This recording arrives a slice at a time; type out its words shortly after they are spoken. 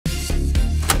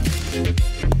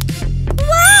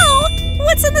Wow!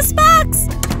 What's in this box?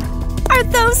 Are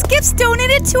those gifts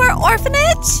donated to our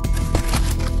orphanage?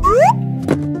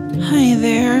 Hi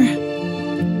there.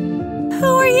 Who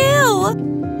are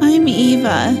you? I'm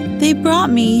Eva. They brought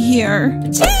me here.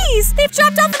 Jeez! They've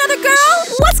dropped off another girl?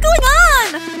 What's going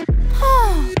on?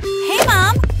 Hey,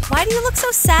 Mom. Why do you look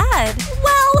so sad?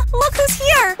 Well, look who's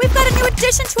here. We've got a new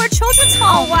addition to our children's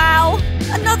home. Oh, wow.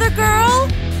 Another girl?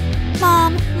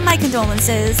 Mom, my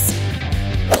condolences.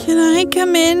 Can I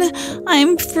come in?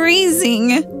 I'm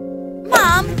freezing.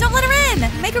 Mom, don't let her in.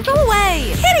 Make her go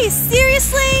away. Kitty,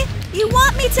 seriously? You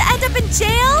want me to end up in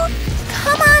jail?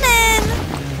 Come on in.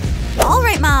 All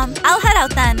right, Mom. I'll head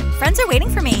out then. Friends are waiting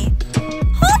for me.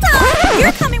 Hold on!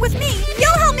 You're coming with me.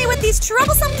 You'll help me with these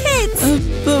troublesome kids.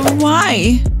 But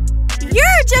why?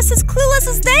 You're just as clueless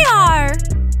as they are.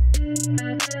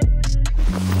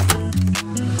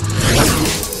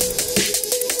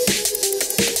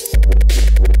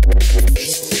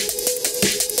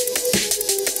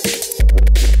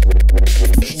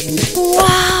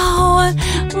 Wow!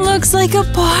 Looks like a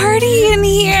party in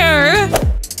here!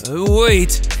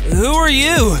 Wait, who are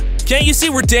you? Can't you see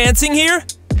we're dancing here?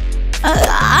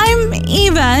 I'm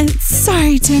Eva.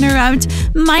 Sorry to interrupt.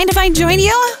 Mind if I join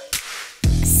you?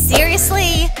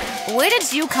 Seriously? Where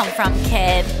did you come from,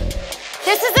 kid?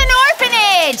 This is an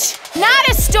orphanage, not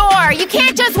a store. You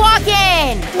can't just walk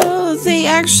in. Oh, they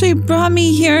actually brought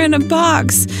me here in a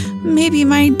box. Maybe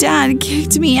my dad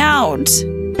kicked me out.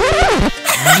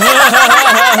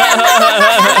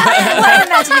 What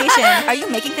imagination? Are you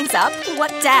making things up?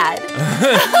 What dad?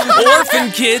 Orphan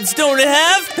kids don't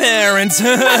have parents.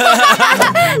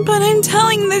 But I'm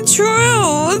telling the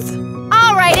truth.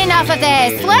 All right, enough of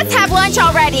this. Let's have lunch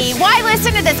already. Why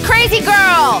listen to this crazy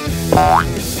girl?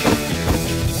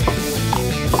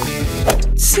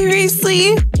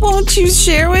 Seriously? Won't you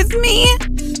share with me?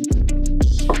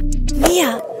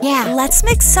 Mia, Yeah. let's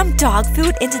mix some dog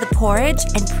food into the porridge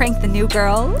and prank the new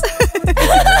girl.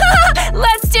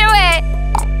 Let's do it.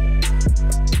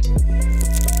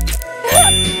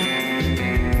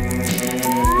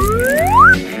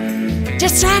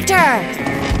 Distract her.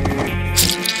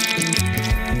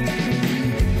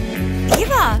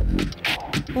 Eva,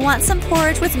 want some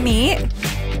porridge with me?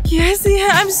 Yes, yeah,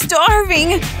 I'm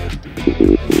starving.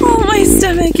 Oh, my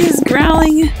stomach is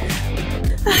growling.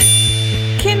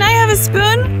 Can I have a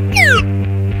spoon?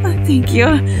 Oh, thank you.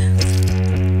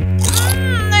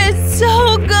 It's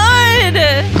so good!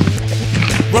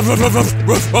 What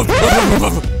What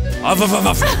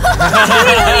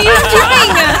are you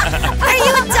doing? Are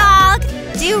you a dog?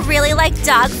 Do you really like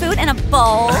dog food in a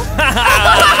bowl?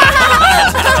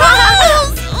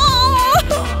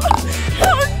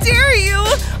 How dare you!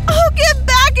 I'll get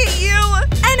back at you!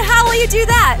 And how will you do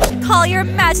that? Call your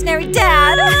imaginary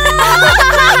dad?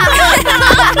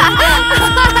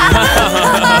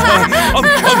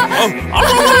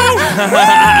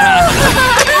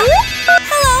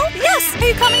 Hello? Yes, are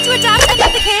you coming to adopt any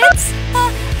of the kids?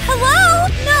 Hello?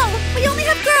 No, we only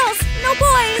have girls, no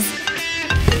boys.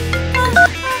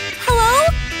 Hello?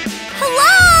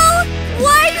 Hello?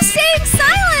 Why are you staying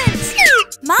silent?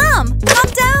 Mom, calm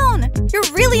down. You're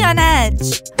really on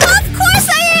edge. Of course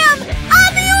I am!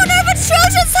 I'm the owner of a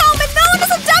children's home and no one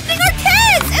is adopting our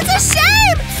kids! It's a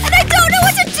shame! And I don't know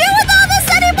what to do with all this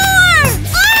anymore!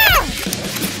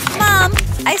 Mom,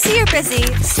 I see you're busy,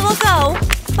 so we'll go.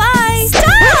 Bye!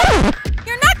 Stop!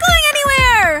 You're not going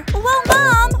anywhere! Well,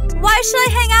 Mom, why should I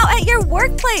hang out at your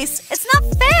workplace? It's not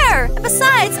fair! And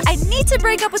besides, I need to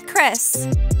break up with Chris.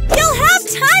 You'll have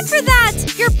time for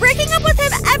that! You're breaking up with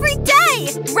him every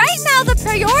day! Right now, the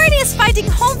priority is finding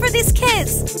home for these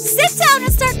kids. Sit down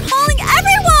and start calling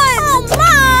everyone! Oh,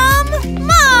 Mom!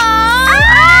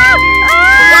 Mom!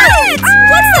 What?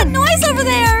 What's that noise over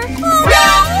there? Oh, no!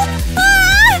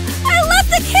 I left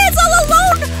the kids all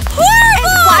alone! Horrible!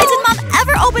 And why did Mom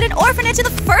ever open an orphanage in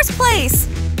the first place?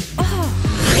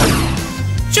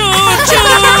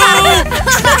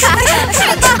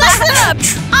 Listen up!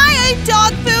 I ate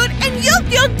dog food and you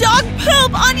feel dog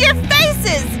poop on your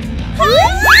faces! Are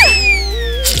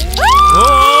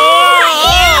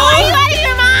you out of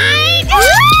your mind?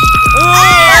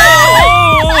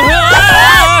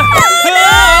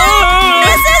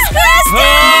 Mrs.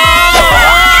 Christie!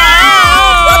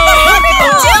 What the heck are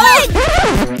you doing?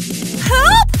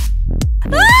 Poop?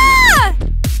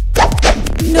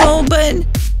 No, but...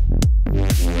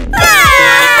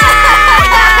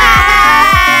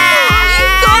 You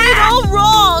got it all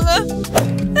wrong!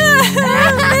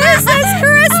 Mrs.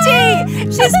 Christie!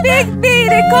 She's being mean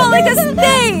and calling us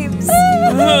names!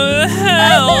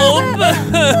 Help!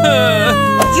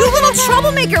 You little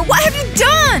troublemaker, what have you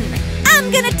done?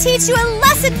 I'm gonna teach you a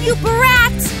lesson, you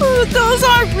brat! Oh, those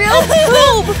aren't real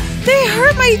poop! They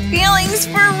hurt my feelings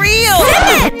for real!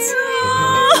 Damn it!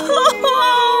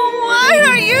 Why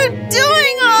are you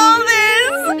doing all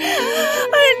this?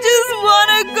 I just want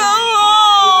to go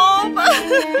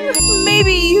home.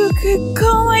 Maybe you could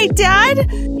call my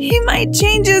dad? He might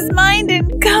change his mind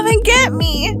and come and get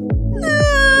me.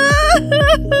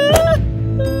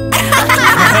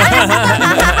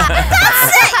 That's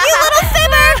it, you little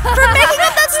fibber! For making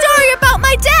up that story about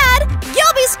my dad,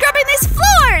 you'll be scrubbing these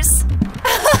floors!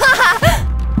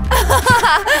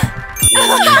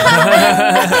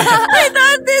 I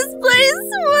thought this place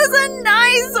was a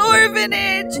nice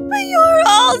orphanage, but you're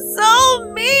all so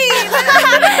mean!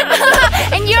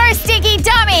 And you're a stinky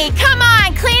dummy! Come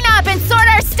on, clean up and sort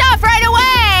our stuff right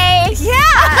away!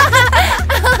 Yeah!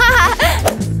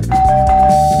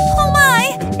 Oh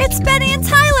my! It's Benny and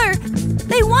Tyler!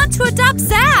 They want to adopt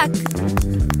Zach!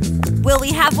 Will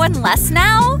we have one less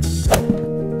now?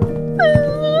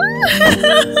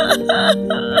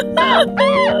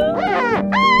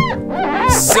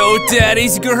 So,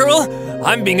 Daddy's girl,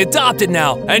 I'm being adopted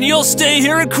now, and you'll stay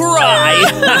here and cry!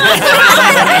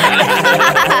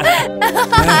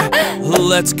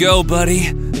 Let's go,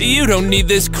 buddy. You don't need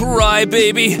this cry,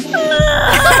 baby.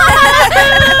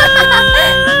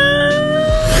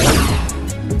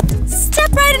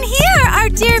 Step right in here, our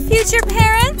dear future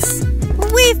parents!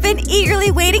 We've been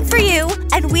eagerly waiting for you,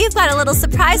 and we've got a little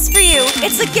surprise for you.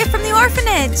 It's a gift from the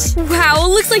orphanage. Wow,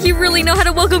 looks like you really know how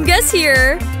to welcome guests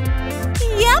here.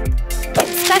 Yep.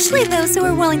 Especially those who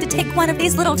are willing to take one of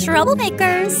these little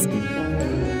troublemakers.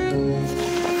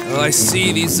 Oh, I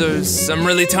see. These are some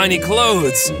really tiny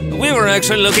clothes. We were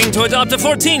actually looking to adopt a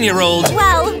 14-year-old.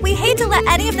 Well, we hate to let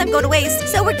any of them go to waste,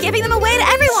 so we're giving them away to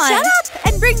everyone. Shut up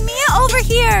and bring Mia over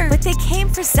here. But they came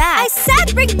for Zach. I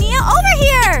said bring Mia over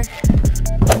here.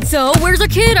 So, where's our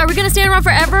kid? Are we gonna stand around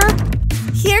forever?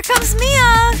 Here comes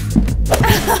Mia.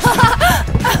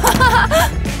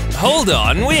 Hold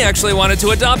on, we actually wanted to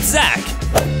adopt Zach.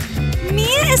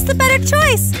 Mia is the better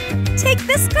choice. Take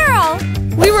this girl.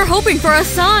 We were hoping for a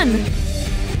son.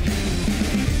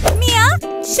 Mia,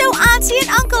 show Auntie and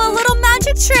Uncle a little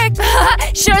magic trick.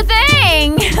 Sure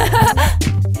thing!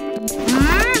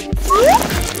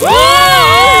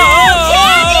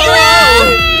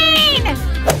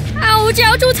 Ouch,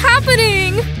 ouch, what's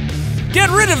happening? Get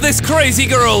rid of this crazy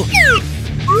girl!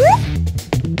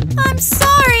 I'm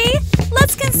sorry.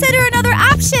 Let's consider another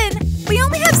option. We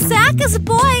only have Zach as a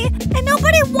boy, and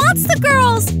nobody wants the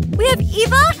girls. We have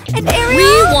Eva and Ariel.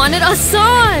 We wanted a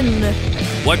son!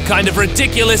 What kind of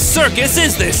ridiculous circus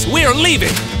is this? We are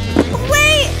leaving!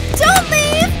 Wait! Don't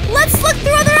leave! Let's look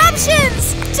through other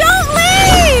options! Don't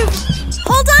leave!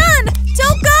 Hold on!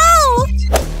 Don't go!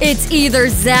 It's either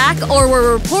Zach or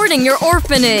we're reporting your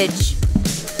orphanage.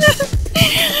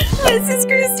 Mrs.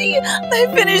 Christie, I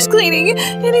finished cleaning.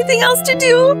 Anything else to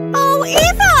do? Oh,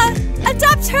 Eva!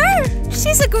 Adopt her!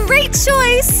 She's a great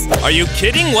choice! Are you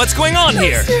kidding? What's going on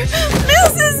here?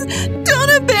 Mrs., don't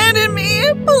abandon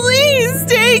me. Please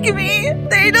take me.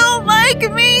 They don't like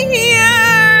me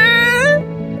here.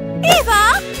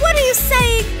 Eva, what are you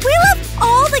saying? We love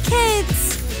all the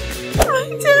kids!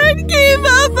 My dad gave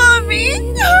up on me.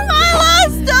 I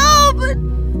lost hope.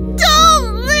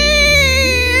 Don't leave.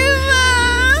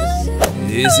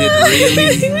 Is it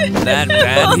really that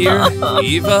bad here,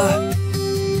 Eva?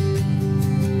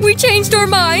 We changed our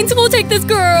minds. We'll take this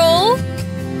girl.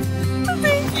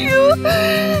 Thank you.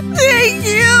 Thank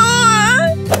you.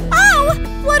 Oh,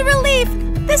 what a relief!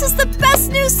 This is the best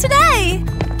news today!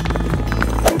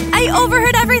 I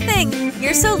overheard everything.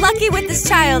 You're so lucky with this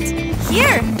child.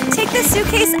 Here, take this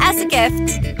suitcase as a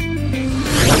gift.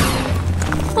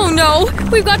 Oh no,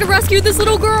 we've got to rescue this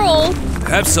little girl.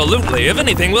 Absolutely. If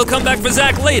anything, we'll come back for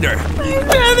Zach later. I'd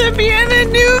rather be in a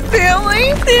new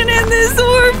family than in this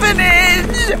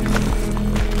orphanage.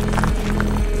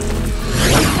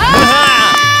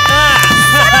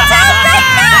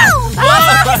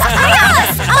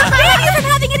 I'll ban you from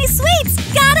having any sweets!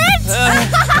 Got it?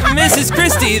 Mrs.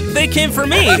 Christie, they came for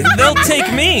me. They'll take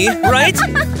me, right?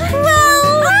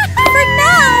 Well, for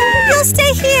now, you'll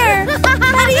stay here.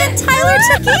 Eddie and Tyler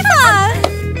took Eva.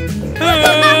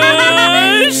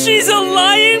 She's a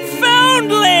lying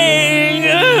foundling!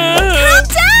 Calm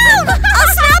down!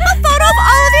 I'll snap a photo of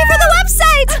all of you for the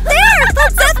website! There!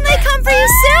 They'll definitely come for you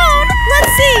soon!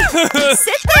 Let's see.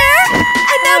 Sit there,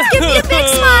 and they'll give you a big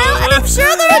smile, and I'm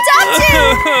sure they'll adopt you!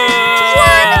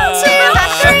 1, 2,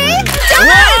 3,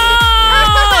 done!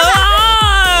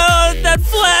 That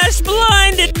flash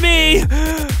blinded me!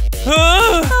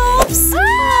 Oops!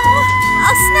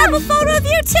 I'll snap a photo of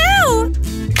you too!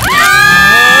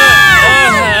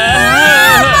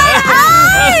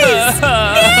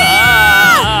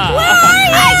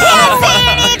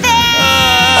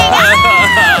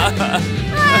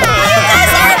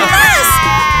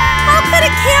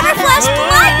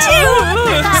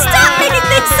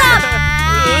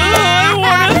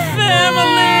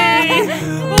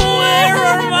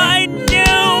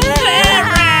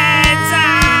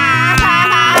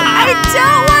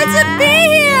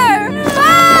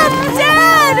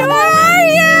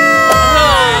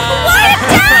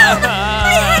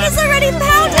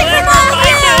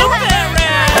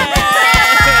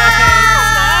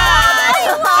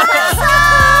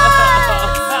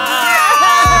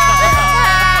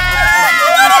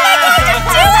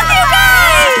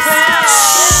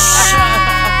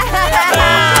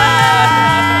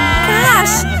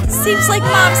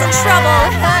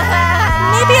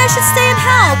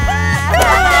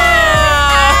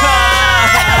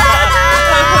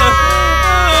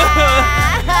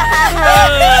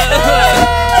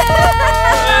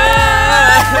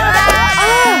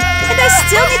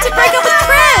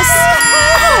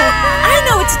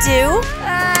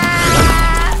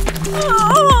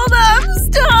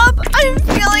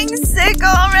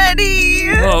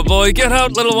 Oh boy, get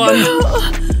out, little one.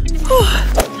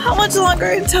 How much longer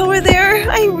until we're there?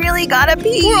 I really gotta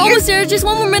pee. We're almost there. Just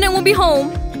one more minute and we'll be home.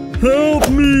 Help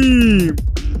me!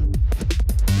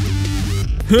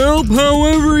 Help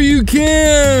however you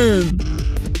can!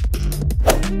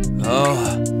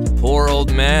 Oh, poor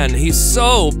old man. He's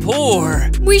so poor.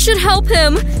 We should help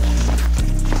him.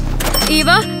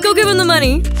 Eva, go give him the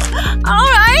money.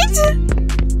 Alright!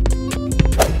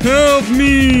 Help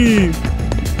me!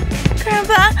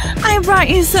 Grandpa, I brought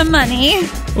you some money.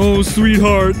 Oh,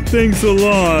 sweetheart, thanks a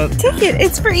lot. Take it,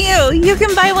 it's for you. You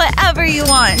can buy whatever you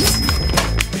want.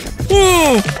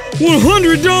 Whoa!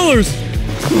 $100!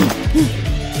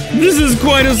 This is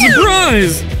quite a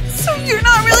surprise! So you're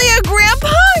not really a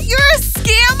grandpa? You're a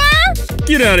scammer?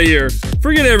 Get out of here.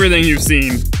 Forget everything you've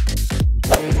seen.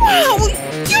 Wow,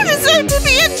 you deserve to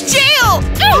be in jail!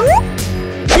 Ow!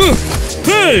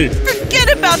 Hey! Forget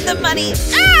about the money.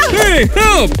 Ow! Hey,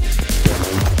 help!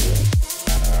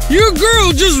 Your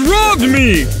girl just robbed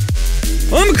me!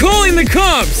 I'm calling the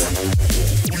cops!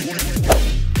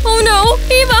 Oh no!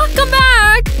 Eva, come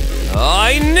back!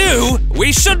 I knew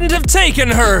we shouldn't have taken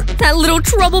her. That little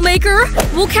troublemaker!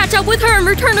 We'll catch up with her and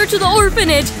return her to the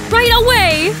orphanage right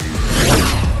away!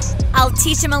 I'll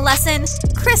teach him a lesson.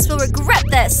 Chris will regret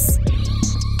this.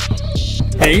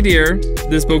 Hey, dear.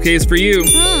 This bouquet's for you.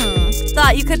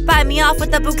 Thought you could buy me off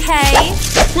with a bouquet?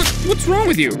 What's wrong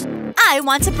with you? I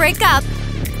want to break up.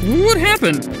 What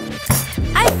happened?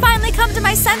 I finally come to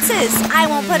my senses. I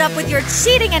won't put up with your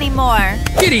cheating anymore.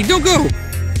 Kitty, don't go!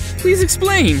 Please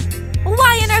explain.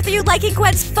 Why on earth are you liking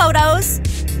Gwen's photos?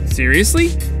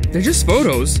 Seriously? They're just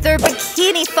photos. They're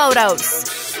bikini photos.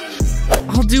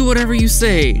 I'll do whatever you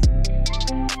say.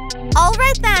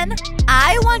 Alright then.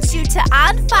 I want you to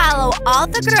unfollow all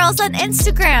the girls on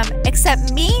Instagram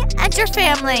except me and your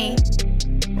family.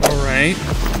 Alright.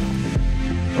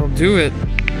 I'll do it.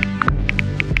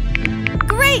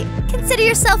 Great! Consider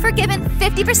yourself forgiven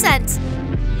 50%.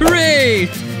 Hooray!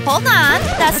 Hold on,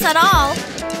 that's not all.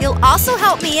 You'll also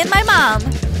help me and my mom.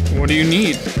 What do you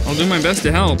need? I'll do my best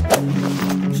to help.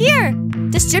 Here,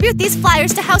 distribute these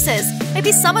flyers to houses.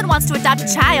 Maybe someone wants to adopt a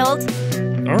child.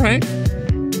 Alright.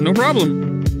 No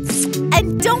problem.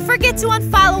 And don't forget to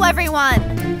unfollow everyone.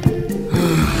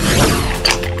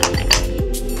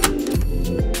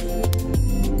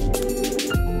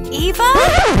 Eva?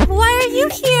 Why are you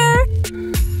here?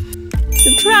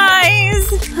 Surprise!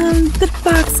 The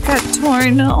box got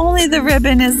torn. Only the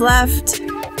ribbon is left.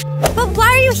 But why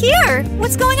are you here?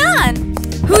 What's going on?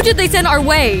 Who did they send our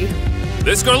way?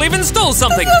 This girl even stole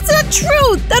something. That's not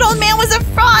true! That old man was a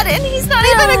fraud and he's not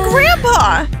even a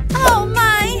grandpa! Oh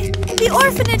my! The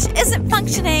orphanage isn't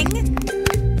functioning.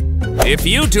 If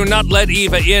you do not let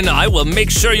Eva in, I will make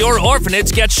sure your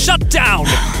orphanage gets shut down.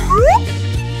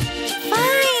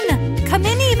 Fine. Come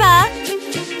in, Eva.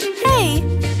 Hey,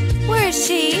 where is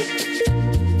she?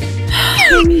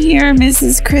 I'm here,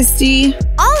 Mrs. Christie.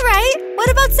 All right. What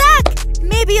about Zach?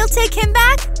 Maybe you'll take him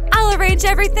back? I'll arrange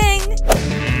everything.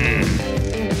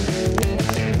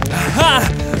 Ha!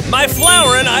 My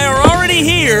flower and I are already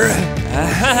here.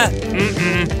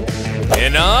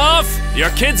 Enough! Your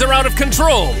kids are out of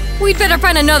control. We'd better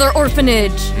find another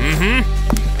orphanage.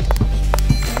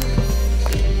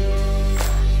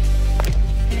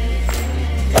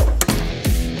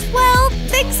 Well,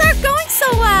 things aren't going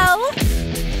so well.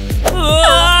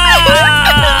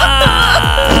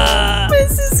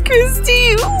 Mrs.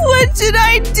 Christie, what should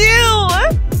I do?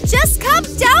 Just calm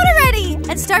down already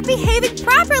and start behaving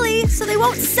properly so they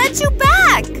won't send you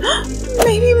back.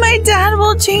 Maybe my dad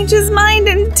will change his mind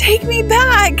and take me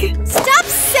back. Stop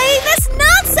saying this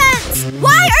nonsense!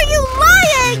 Why are you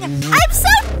lying? I'm so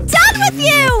done with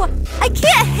you! I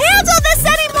can't handle this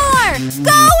anymore!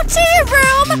 Go to your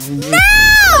room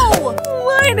now!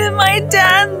 Why did my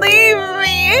dad leave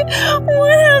me?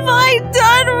 What have I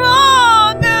done wrong?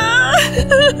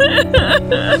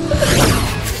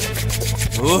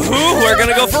 Woohoo! We're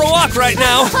gonna go for a walk right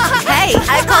now. Hey,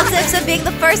 I call tips of being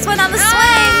the first one on the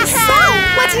swing. So,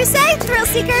 what do you say, thrill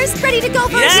seekers? Ready to go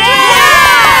for a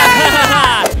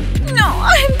Yeah! No,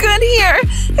 I'm good here.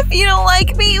 If you don't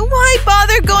like me, why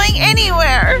bother going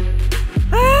anywhere?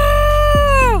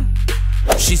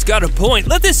 She's got a point.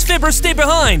 Let this fibber stay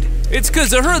behind. It's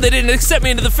because of her they didn't accept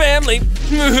me into the family.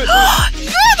 You're the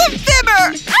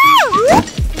fibber!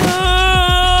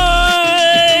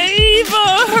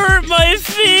 Eva hurt my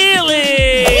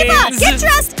feelings. Eva, get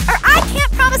dressed or I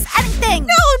can't promise anything.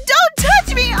 No, don't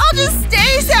touch me! I'll just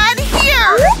stay sad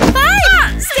here!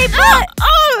 Fine, stay put.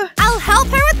 I'll help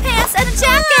her with pants and a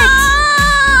jacket.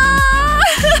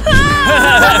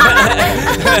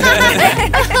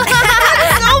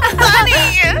 So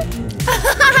funny!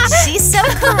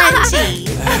 cruelty.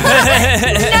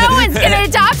 No one's gonna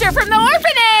adopt her from the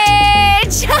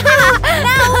orphanage!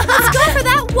 Now, let's go for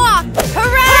that walk.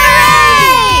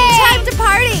 Hooray! Time to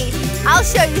party. I'll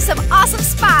show you some awesome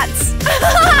spots.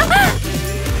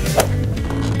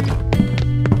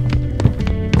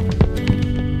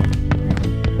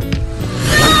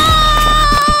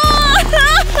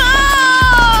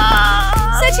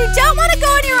 Since you don't want to go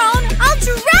on your own, I'll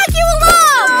drag you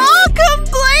along. I'll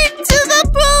complain to the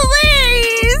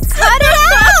police. Cut it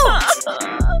out.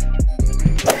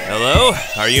 Hello?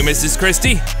 Are you Mrs.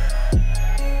 Christie?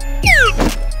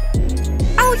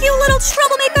 Oh, you little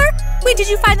troublemaker. When did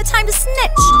you find the time to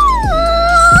snitch?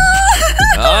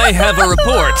 I have a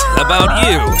report about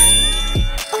you.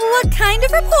 What kind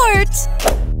of report?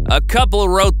 A couple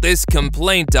wrote this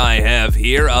complaint I have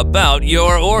here about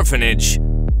your orphanage.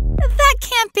 That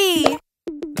can't be.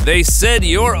 They said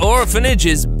your orphanage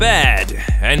is bad,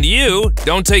 and you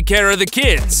don't take care of the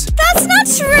kids. That's not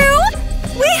true.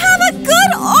 We have a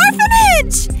good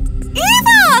orphanage.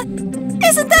 Eva!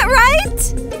 Isn't that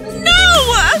right? No!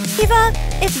 Eva,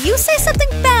 if you say something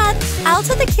bad, I'll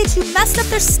tell the kids you messed up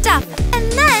their stuff,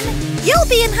 and then you'll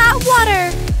be in hot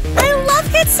water. I love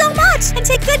kids so much and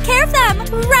take good care of them.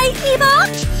 Right, Eva?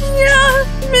 Yeah,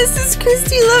 Mrs.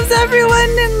 Christie loves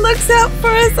everyone and looks out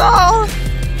for us all.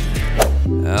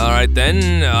 All right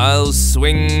then, I'll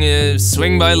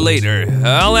swing by later.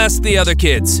 I'll ask the other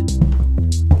kids.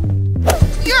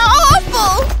 You're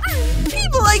awful!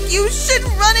 People like you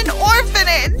shouldn't run an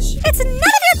orphanage! It's none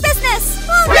of your business.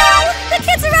 Oh no, the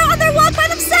kids are out on their walk by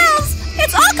themselves.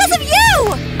 It's all because of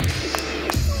you.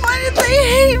 Why did they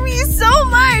hate me so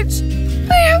much?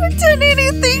 I haven't done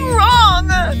anything wrong!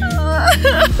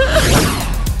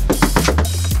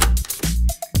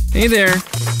 Hey there,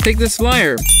 take this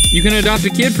flyer. You can adopt a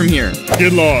kid from here.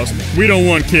 Get lost. We don't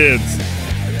want kids.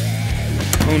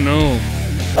 Oh no,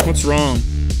 what's wrong?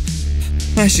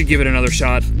 I should give it another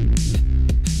shot.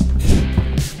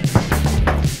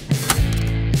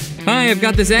 Hi, I've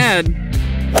got this ad.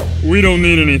 We don't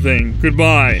need anything.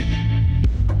 Goodbye.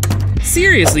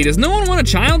 Seriously, does no one want a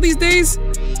child these days?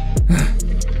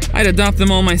 I'd adopt them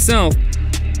all myself,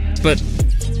 but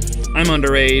I'm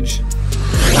underage.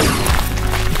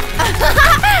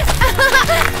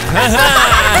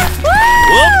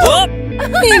 Whoop, whoop.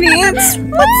 Idiots!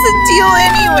 What's the deal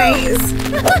anyways?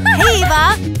 Hey,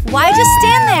 Eva, why just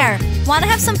stand there? Want to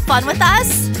have some fun with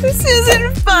us? This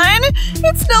isn't fun.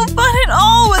 It's no fun at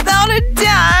all without a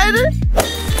dad.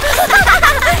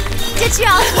 Did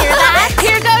y'all hear that?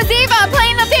 Here goes Eva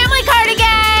playing the family card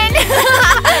again!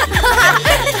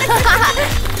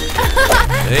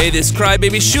 Hey, this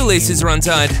crybaby's shoelaces are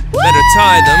untied. Better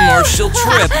tie them or she'll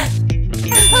trip.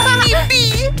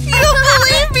 Maybe. You don't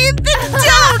believe me? Then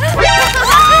don't!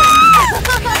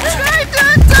 Try to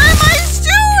untie my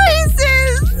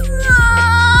shoelaces!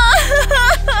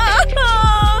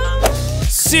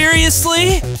 Seriously?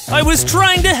 I was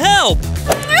trying to help.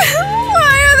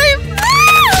 Why are they...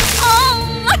 Oh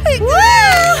my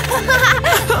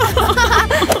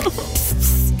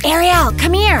God! Ariel,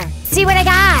 come here. See what I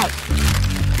got.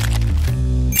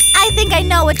 I think I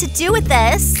know what to do with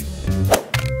this.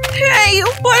 Hey,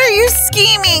 what are you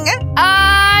scheming?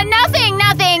 Nothing.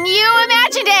 You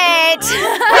imagined it.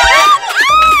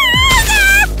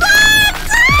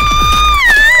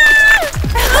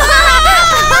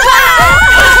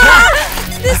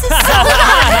 This is so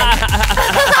fun!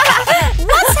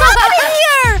 What's happening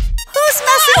here? Who's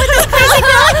messing with this crazy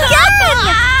girl again?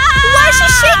 Why is she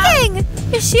shaking?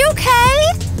 Is she okay?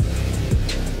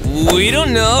 We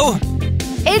don't know.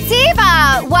 It's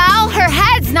Eva. Well, her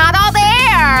head's not all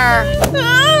there.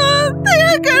 They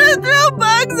were gonna throw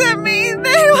bugs at me.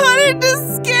 They wanted to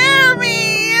scare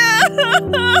me.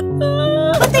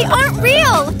 But they aren't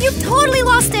real. You've totally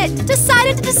lost it.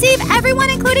 Decided to deceive everyone,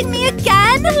 including me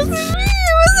again? It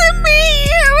wasn't me.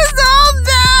 It was all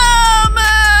them.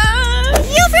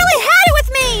 You've really had it with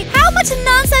me. How much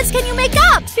nonsense can you make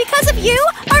up? Because of you,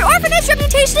 our orphanage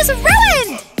reputation is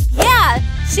ruined. Yeah,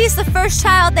 she's the first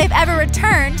child they've ever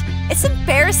returned. It's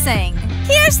embarrassing.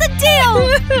 Here's the deal.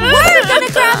 We're gonna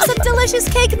grab some delicious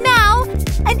cake now,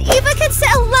 and Eva can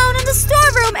sit alone in the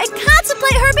storeroom and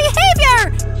contemplate her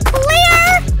behavior.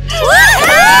 Clear?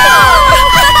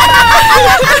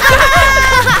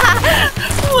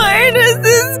 Why does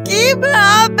this keep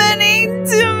happening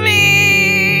to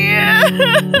me?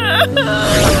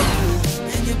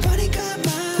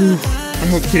 I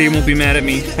hope Kitty won't be mad at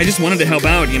me. I just wanted to help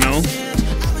out, you know?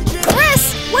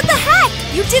 Chris, what the heck?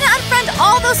 You didn't unfriend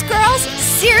all those girls?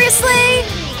 Seriously?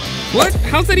 What?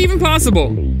 How's that even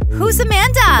possible? Who Who's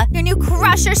Amanda? Your new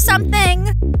crush or something?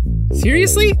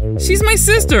 Seriously? She's my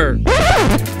sister.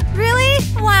 Really?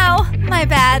 Wow, my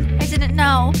bad. I didn't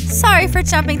know. Sorry for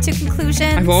jumping to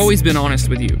conclusions. I've always been honest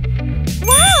with you.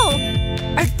 Wow!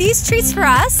 Are these treats for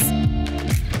us?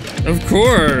 Of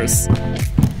course.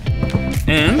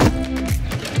 And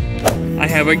I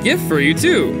have a gift for you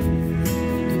too.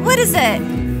 What is it?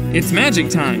 It's magic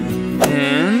time.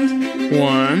 And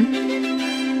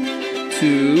 1,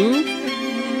 2,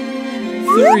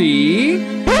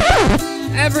 3.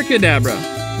 Abracadabra.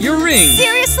 Your ring.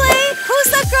 Seriously? Who's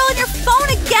that girl on your phone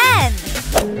again?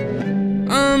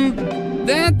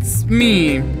 That's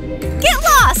me. Get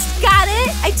lost! Got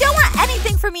it? I don't want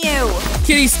anything from you.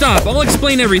 Kitty, stop. I'll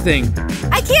explain everything.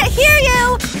 I can't hear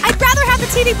you. I'd rather have the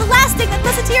TV blasting than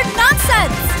listen to your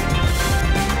nonsense.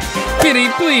 Kitty,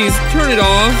 please, turn it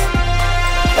off.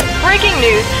 Breaking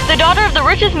news, the daughter of the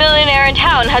richest millionaire in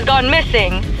town has gone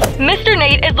missing. Mr.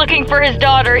 Nate is looking for his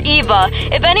daughter, Eva.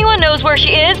 If anyone knows where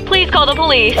she is, please call the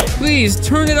police. Please,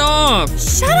 turn it off.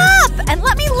 Shut up and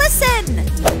let me listen.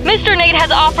 Mr. Nate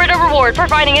has offered a reward for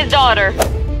finding his daughter.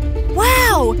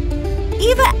 Wow,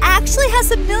 Eva actually has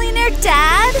a millionaire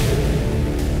dad?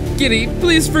 Kitty,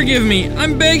 please forgive me.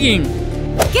 I'm begging.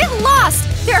 Get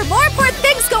lost. There are more important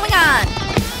things going on.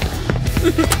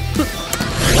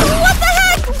 What the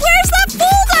heck? Where's that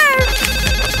folder?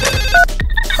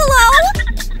 Hello?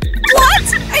 What?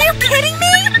 Are you kidding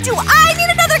me? Do I need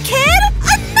another kid?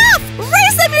 Enough!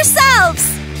 Raise them yourselves!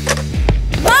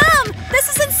 Mom, this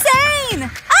is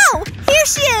insane! Oh, here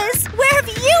she is! Where have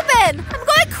you been? I'm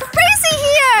going crazy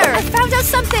here! I found out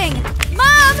something!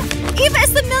 Mom, Eva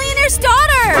is the millionaire's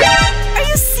daughter! Are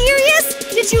you serious?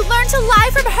 Did you learn to lie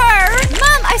from her?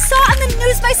 Mom, I saw it on the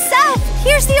news myself!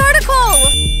 Here's the article!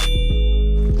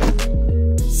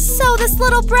 So this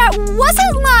little brat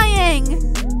wasn't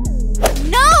lying!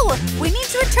 No! We need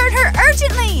to return her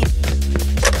urgently!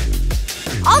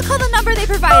 I'll call the number they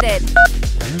provided.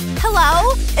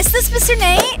 Hello? Is this Mr.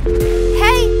 Nate?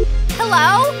 Hey,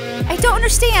 hello? I don't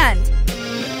understand.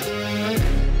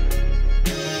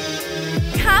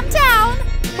 Calm down.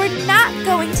 We're not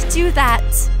going to do that.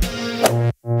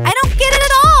 I don't get it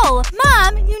at all!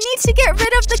 Mom, you need to get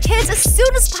rid of the kids as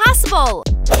soon as possible!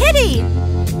 Kitty!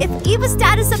 If Eva's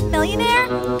dad is a millionaire,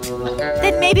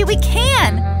 then maybe we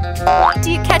can! Do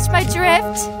you catch my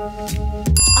drift?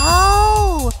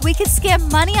 Oh, we could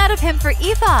scam money out of him for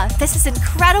Eva! This is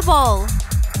incredible!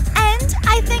 And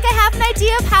I think I have an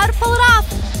idea of how to pull it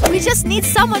off! We just need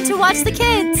someone to watch the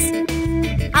kids!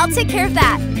 I'll take care of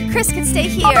that. Chris can stay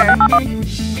here.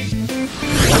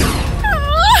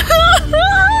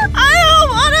 I don't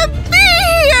want to be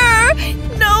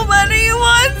here! Nobody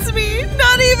wants me!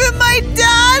 Not even my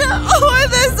dad or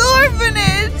this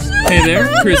orphanage! Hey there,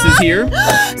 Chris is here.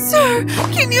 Sir,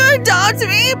 can you adopt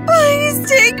me? Please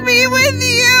take me with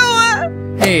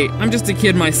you! Hey, I'm just a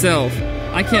kid myself.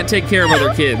 I can't take care of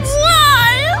other kids. Why?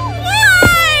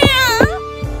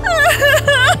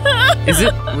 Is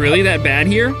it really that bad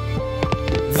here?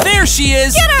 There she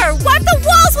is! Get her! Wipe the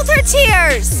walls with her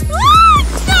tears!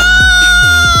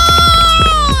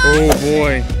 Oh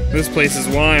boy, this place is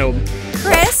wild.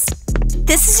 Chris,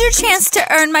 this is your chance to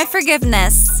earn my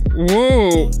forgiveness.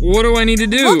 Whoa, what do I need to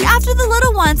do? Look after the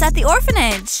little ones at the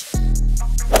orphanage.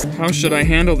 How should I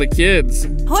handle the kids?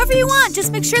 However you want,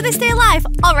 just make sure they stay alive.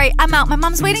 All right, I'm out. My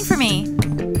mom's waiting for me.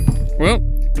 Well,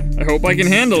 I hope I can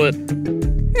handle it.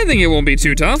 I think it won't be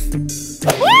too tough.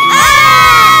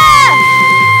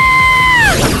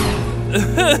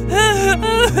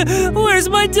 Where's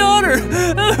my daughter?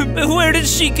 Where did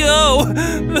she go?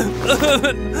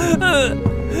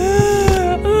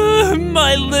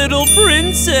 My little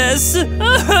princess.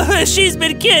 She's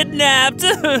been kidnapped.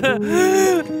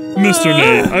 Mr.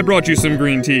 Nate, I brought you some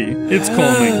green tea. It's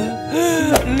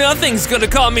calming. Nothing's gonna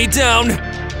calm me down.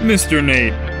 Mr.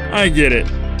 Nate, I get it.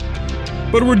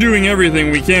 But we're doing everything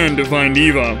we can to find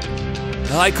Eva.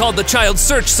 I called the child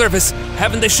search service.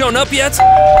 Haven't they shown up yet?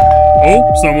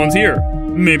 Oh, someone's here.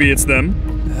 Maybe it's them.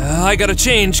 I gotta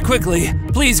change quickly.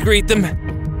 Please greet them.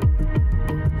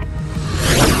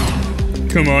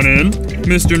 Come on in.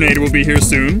 Mr. Nate will be here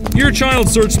soon. You're a child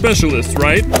search specialist,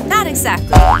 right? Not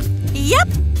exactly. Yep.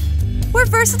 We're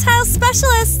versatile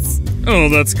specialists. Oh,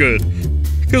 that's good.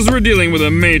 Because we're dealing with a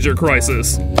major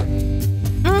crisis.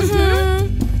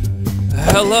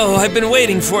 Hello, I've been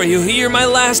waiting for you. You're my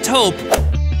last hope.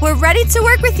 We're ready to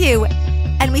work with you.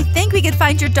 And we think we can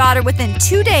find your daughter within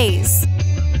 2 days.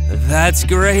 That's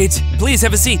great. Please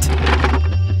have a seat.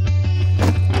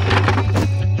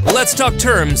 Let's talk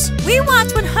terms. We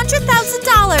want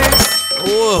 $100,000.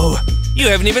 Whoa, You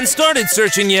haven't even started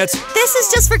searching yet. This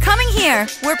is just for coming here.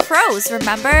 We're pros,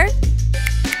 remember?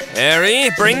 Harry,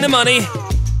 bring the money.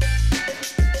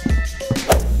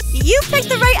 You picked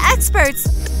the right experts.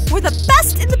 We're the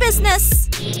best in the business.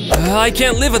 I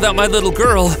can't live without my little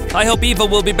girl. I hope Eva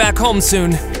will be back home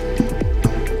soon.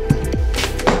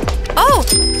 Oh!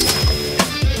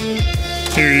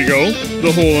 Here you go.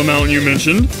 The whole amount you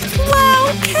mentioned.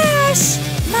 Wow, cash!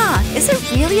 Ma, is it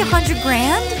really 100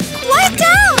 grand? Quiet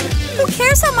down! Who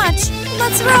cares how much?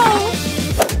 Let's roll.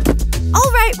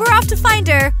 All right, we're off to find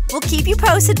her. We'll keep you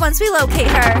posted once we locate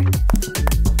her.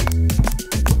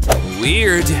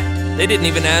 Weird. They didn't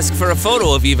even ask for a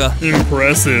photo of Eva.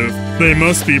 Impressive. They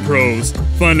must be pros.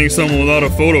 Finding someone without a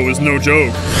photo is no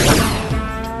joke.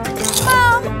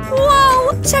 Mom,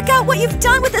 whoa! Check out what you've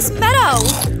done with this meadow.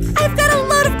 I've got a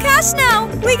load of cash now.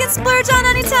 We can splurge on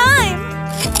any time.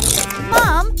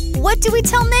 Mom, what do we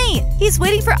tell Nate? He's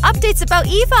waiting for updates about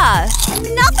Eva.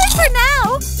 Nothing for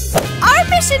now. Our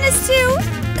mission is to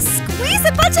squeeze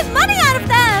a bunch of money out of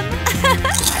them.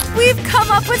 We've come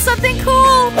up with something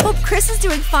cool. Hope Chris is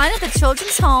doing fine at the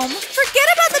children's home. Forget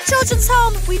about the children's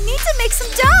home. We need to make some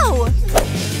dough.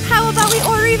 How about we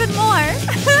order even more?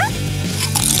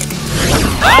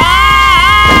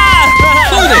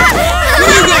 Hold it! What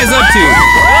are you guys up to?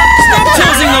 Stop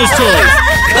tossing those toys!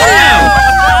 Cut it out!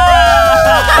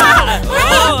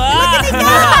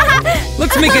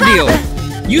 Let's make a deal.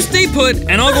 You stay put,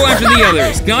 and I'll go after the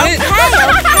others. Got it?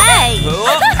 Okay.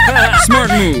 Smart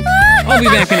move. I'll be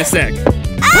back in a sec.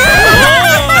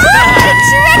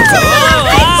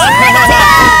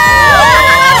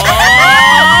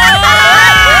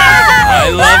 I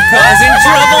love causing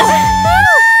trouble.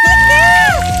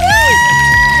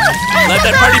 Let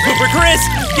that party pooper Chris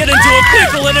get into a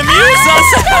pickle and amuse us.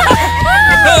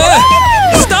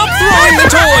 Stop throwing the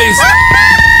toys.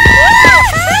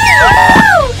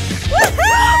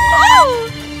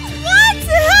 What's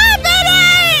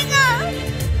happening?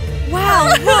 Wow,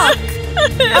 look.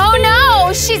 Oh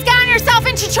no! She's gotten herself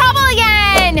into trouble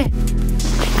again!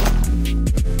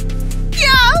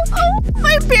 Yeah! Oh,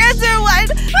 my pants are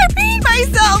wet! I peed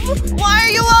myself! Why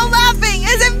are you all laughing?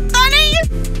 Is it funny?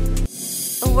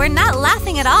 We're not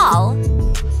laughing at all.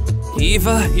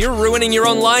 Eva, you're ruining your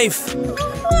own life.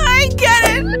 I get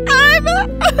it! I'm a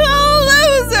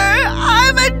loser!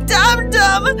 I'm a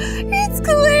dum-dum! It's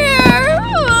clear!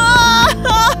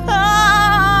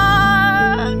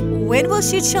 When will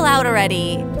she chill out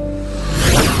already?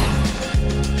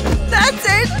 That's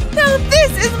it! Now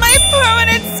this is my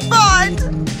permanent spot!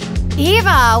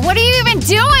 Eva, what are you even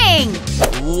doing?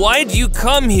 Why'd you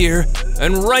come here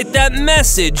and write that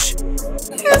message?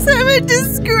 Because I'm a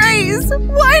disgrace!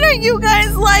 Why don't you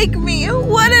guys like me?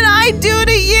 What did I do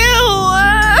to you?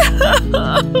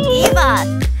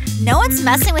 Eva, no one's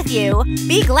messing with you.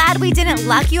 Be glad we didn't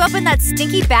lock you up in that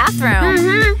stinky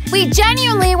bathroom. We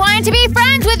genuinely wanted to be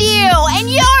friends with you, and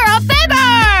you're a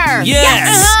fibber!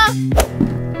 Yes!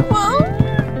 Well,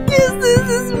 guess this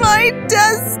is my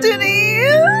destiny.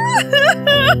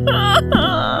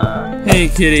 Hey,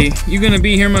 kitty. You gonna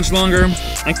be here much longer?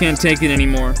 I can't take it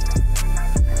anymore.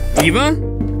 Eva?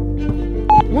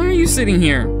 Why are you sitting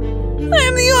here? I'm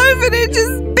the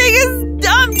orphanage's biggest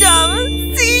dum-dum,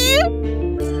 see?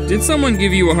 Did someone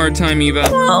give you a hard time, Eva?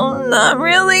 Well, not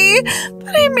really.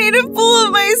 But I made a fool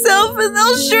of myself and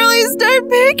they'll surely start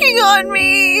picking on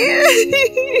me.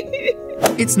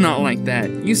 It's not like that.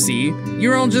 You see,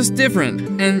 you're all just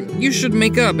different, and you should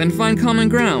make up and find common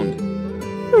ground.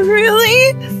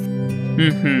 Really?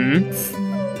 Mm-hmm.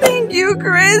 Thank you,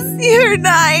 Chris. You're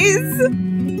nice.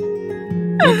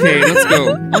 Okay, let's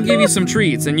go. I'll give you some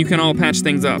treats, and you can all patch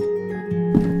things up.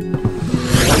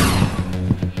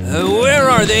 Where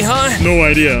are they, huh? No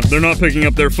idea. They're not picking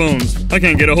up their phones. I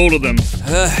can't get a hold of them.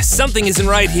 Something isn't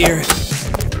right here.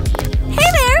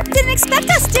 Hey there! Didn't expect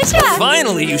us, did ya?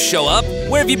 Finally, you show up.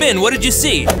 Where have you been? What did you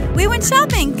see? We went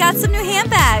shopping, got some new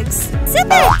handbags. Zip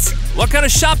it! What kind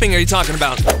of shopping are you talking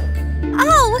about?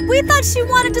 Oh, we thought she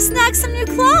wanted to snag some new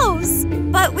clothes.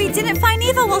 But we didn't find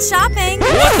Eva while shopping.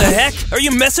 What the heck? Are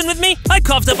you messing with me? I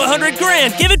coughed up 100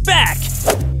 grand. Give it back.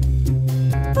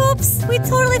 Oops, we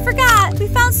totally forgot. We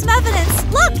found some evidence.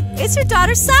 Look, it's your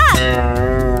daughter's sock.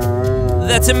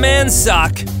 That's a man's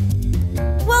sock.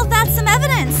 Well, that's some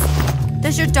evidence.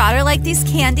 Does your daughter like these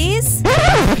candies?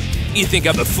 You think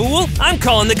I'm a fool? I'm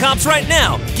calling the cops right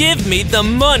now. Give me the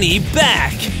money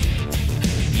back.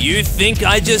 You think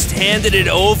I just handed it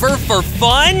over for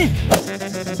fun?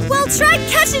 Well, try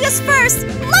catching us first.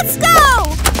 Let's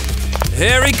go!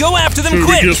 Harry, go after them Should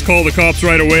quick. we just call the cops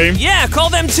right away? Yeah, call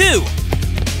them too.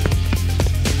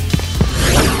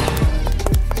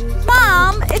 Mom,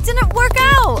 Mom, it didn't work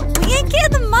out. We ain't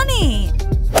getting the money.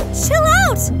 Chill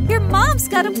out. Your mom's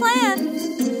got a plan.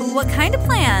 What kind of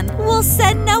plan? We'll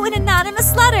send Noah an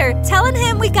anonymous letter telling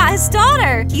him we got his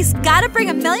daughter. He's gotta bring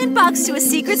 $1 million to a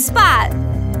secret spot.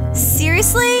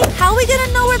 Seriously? How are we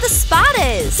gonna know where the spot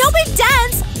is? Don't be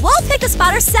dense. We'll pick the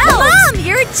spot ourselves. Mom,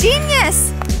 you're a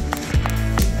genius.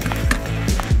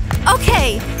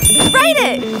 Okay, write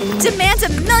it. Demand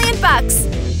 $1 million.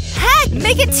 Heck,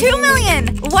 make it 2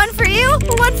 million. One for you,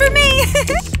 one for me.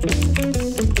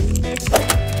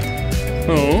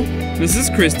 Oh,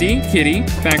 Mrs. Christie, Kitty,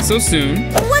 back so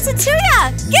soon. What's it to ya?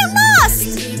 Get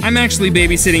lost! I'm actually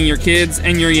babysitting your kids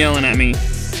and you're yelling at me.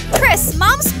 Chris,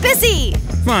 Mom's busy.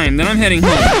 Fine, then I'm heading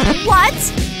home. What?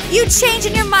 You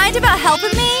changing your mind about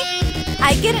helping me?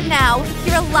 I get it now.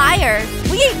 You're a liar.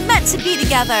 We ain't meant to be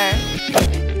together.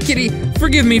 Kitty,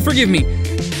 forgive me.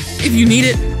 If you need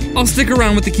it, I'll stick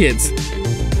around with the kids.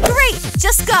 Great,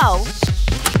 just go.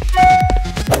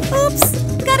 Oops,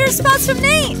 got a response from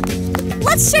Nate.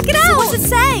 Let's check it out. So what's it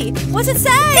say? What's it say?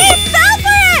 He fell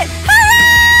for it!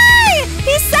 Hooray!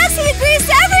 He says he agrees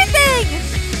to everything!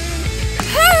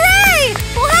 Hooray!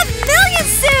 We'll have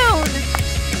millions soon!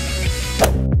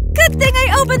 Good thing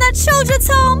I opened that children's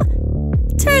home.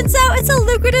 Turns out it's a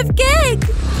lucrative gig.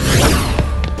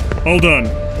 All done.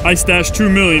 I stashed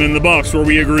 $2 million in the box where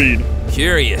we agreed.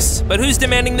 Curious, but who's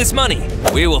demanding this money?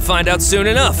 We will find out soon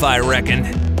enough, I reckon.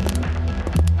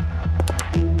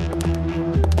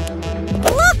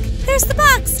 Look, there's the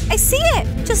box. I see it.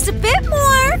 Just a bit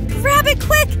more. Grab it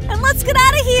quick and let's get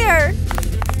out of here.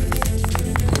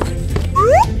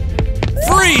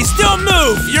 Freeze! Don't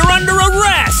move! You're under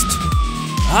arrest!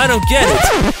 I don't get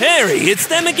it. Harry, it's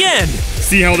them again.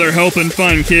 See how they're helping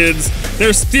find kids?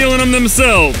 They're stealing them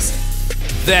themselves.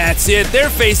 That's it. They're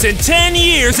facing 10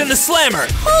 years in the slammer.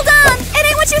 Hold on. It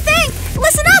ain't what you think.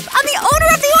 Listen up. I'm the owner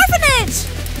of the orphanage.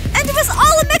 And it was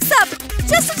all a mix-up.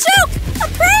 Just a joke. A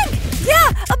prank. Yeah,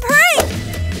 a prank.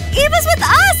 Eva's with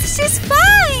us. She's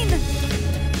fine.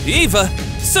 Eva?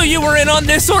 So you were in on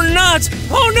this or not?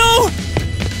 Oh no!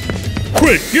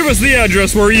 Quick, give us the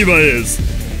address where Eva is.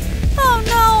 Oh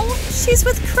no. She's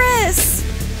with Chris.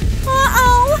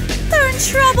 Uh-oh. They're in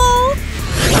trouble.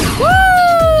 Woo!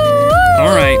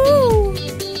 All right.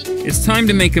 It's time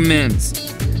to make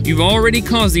amends. You've already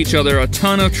caused each other a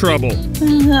ton of trouble.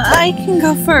 I can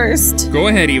go first. Go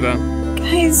ahead, Eva.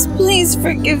 Guys, please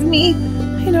forgive me.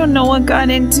 I don't know what got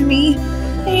into me.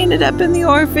 I ended up in the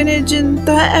orphanage and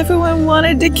thought everyone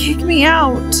wanted to kick me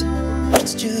out.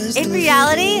 In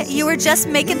reality, you were just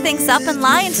making things up and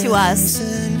lying to us.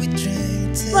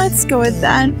 Let's go with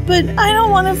that, but I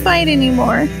don't want to fight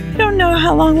anymore. I don't know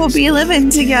how long we'll be living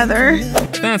together.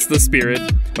 That's the spirit.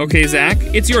 Okay, Zach,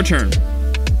 it's your turn.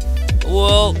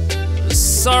 Well,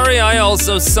 sorry I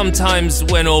also sometimes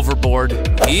went overboard.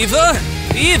 Eva?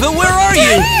 Eva, where are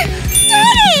you?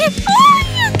 Daddy! Oh,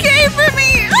 you came for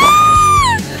me!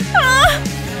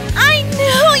 I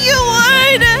knew you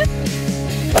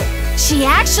would! She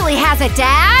actually has a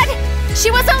dad? She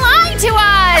wasn't lying to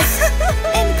us!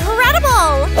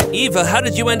 Incredible! Eva, how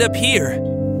did you end up here?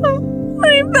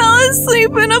 I fell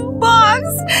asleep in a box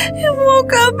and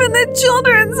woke up in the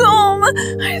children's home.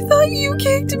 I thought you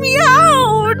kicked me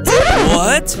out.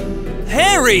 What?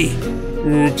 Harry!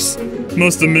 Oops.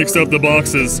 Must have mixed up the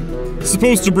boxes.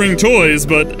 Supposed to bring toys,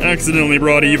 but accidentally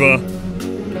brought Eva.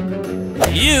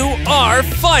 You are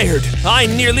fired! I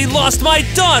nearly lost my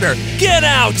daughter! Get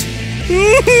out!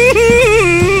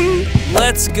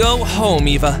 Let's go home,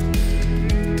 Eva.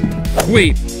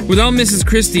 Wait, without Mrs.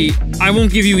 Christie, I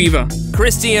won't give you Eva.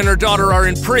 Christy and her daughter are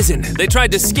in prison. They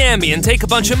tried to scam me and take a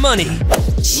bunch of money.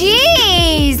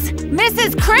 Jeez!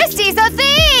 Mrs. Christie's a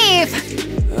thief!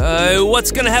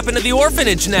 What's gonna happen to the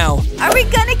orphanage now? Are we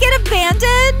gonna get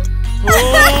abandoned?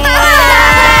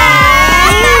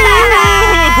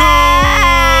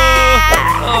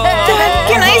 Dad,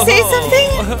 can I say something?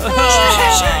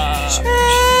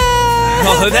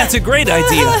 Oh, that's a great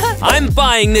idea. I'm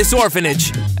buying this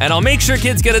orphanage, and I'll make sure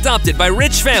kids get adopted by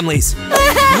rich families. Did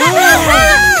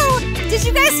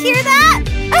you guys hear that?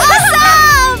 Awesome!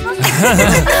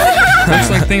 Looks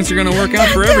like things are gonna work out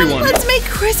for everyone. Let's make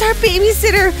Chris our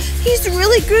babysitter. He's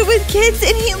really good with kids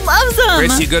and he loves them.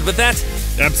 Chris, you good with that?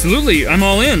 Absolutely, I'm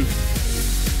all in.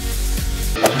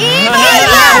 You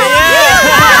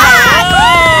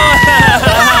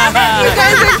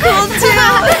guys are cool too.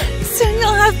 Soon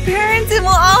you'll have parents and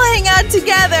we'll all hang out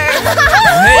together.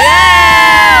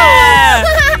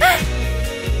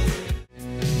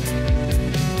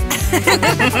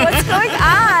 What's going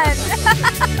on?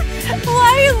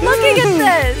 Why are you looking at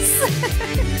this?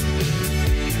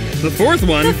 The fourth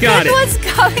one, got it. What's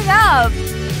coming up?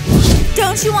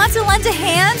 Don't you want to lend a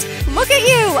hand? Look at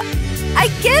you! I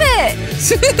get it!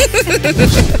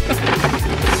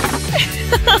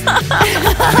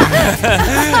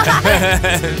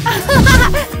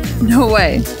 No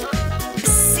way.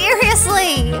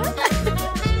 Seriously!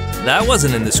 That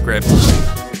wasn't in the script.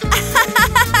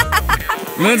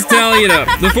 Let's tally it up.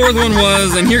 The 4th one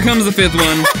was, and here comes the 5th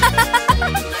one.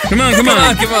 Come on, come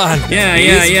on. Come on.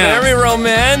 Yeah. Very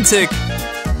romantic.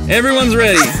 Everyone's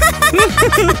ready.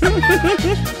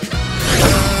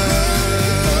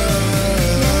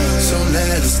 So let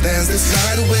us dance this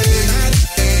night away.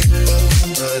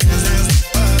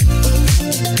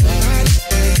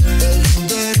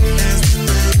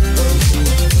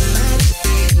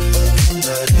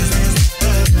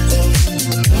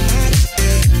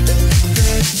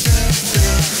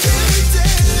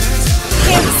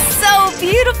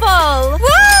 Beautiful! Woo!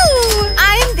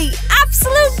 I'm the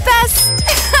absolute best!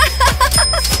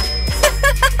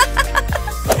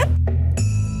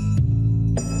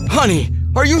 Honey,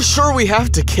 are you sure we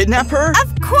have to kidnap her?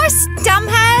 Of course,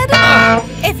 dumbhead!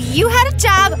 If you had a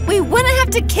job, we wouldn't have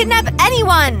to kidnap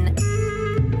anyone!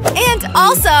 And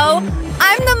also,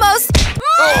 I'm the most…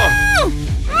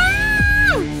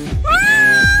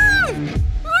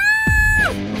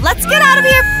 Let's get out of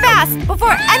here fast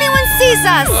before anyone sees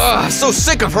us! Ugh, so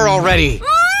sick of her already!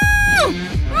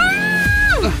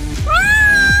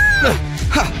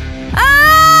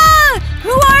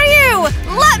 Who are you?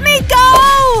 Let me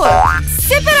go!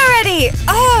 Sip it already!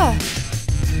 Ugh.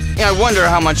 I wonder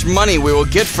how much money we will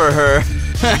get for her.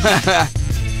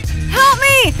 Help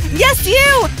me! Yes,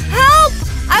 you! Help!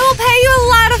 I will pay you a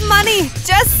lot of money!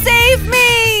 Just save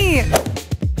me!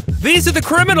 These are the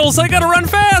criminals. I gotta run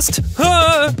fast.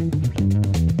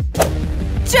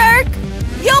 Jerk!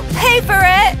 You'll pay for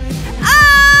it!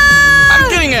 I'm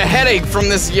getting a headache from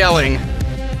this yelling.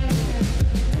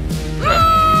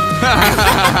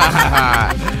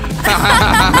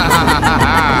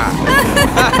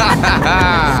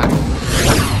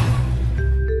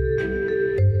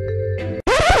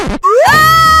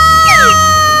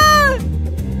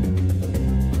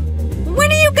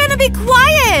 When are you gonna be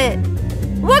quiet?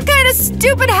 What kind of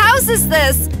stupid house is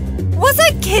this? Was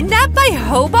I kidnapped by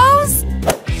hobos?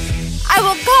 I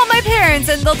will call my parents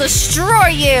and they'll destroy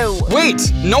you!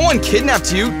 Wait, no one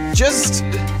kidnapped you,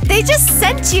 They just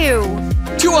sent you!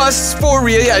 to us for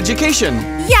re-education.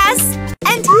 Yes!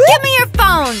 And give me your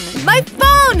phone! My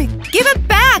phone! Give it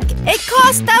back! It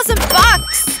cost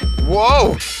 $1,000!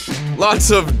 Whoa,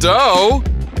 lots of dough.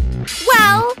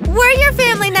 Well, we're your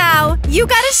family now. You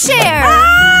gotta share!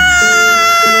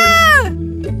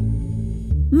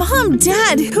 Mom,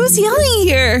 Dad, who's yelling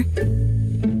here?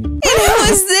 And who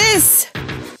is this?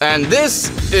 And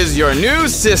this is your new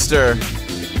sister.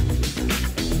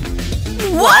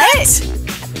 What?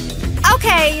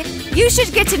 Okay, you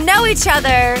should get to know each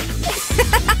other.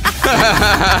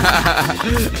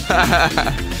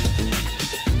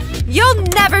 You'll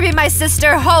never be my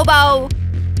sister, hobo!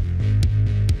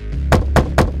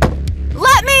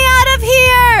 Let me out of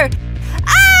here!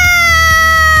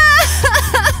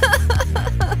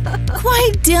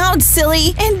 Quiet down,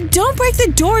 silly, and don't break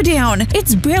the door down.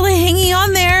 It's barely hanging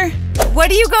on there. What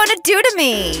are you going to do to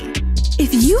me?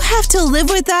 If you have to live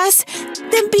with us,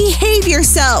 then behave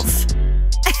yourself.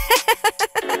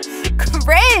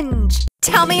 Cringe!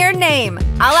 Tell me your name.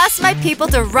 I'll ask my people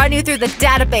to run you through the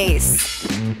database.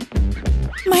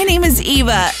 My name is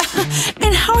Eva.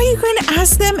 And how are you going to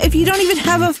ask them if you don't even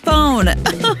have a phone?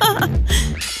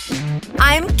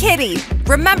 I'm Kitty.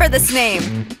 Remember this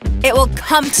name. It will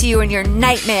come to you in your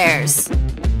nightmares.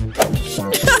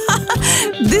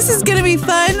 This is gonna be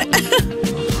fun.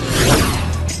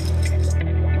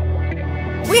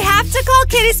 We have to call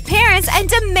Kitty's parents and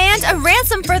demand a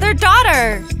ransom for their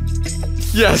daughter.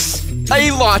 Yes,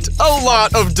 a lot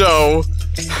of dough.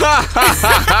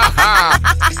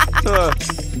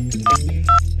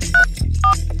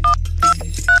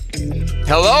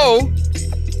 Hello?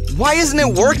 Why isn't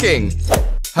it working?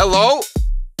 Hello?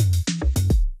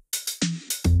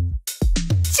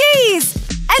 Jeez!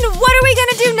 And what are we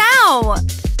gonna do now?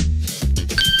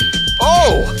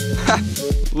 Oh!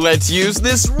 Let's use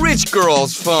this rich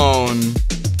girl's phone.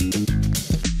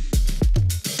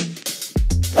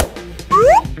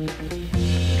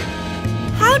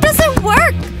 How does it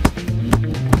work?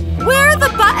 Where are the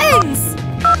buttons?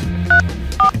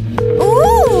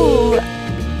 Ooh!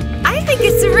 I think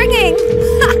it's ringing.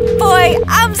 Boy,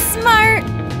 I'm smart.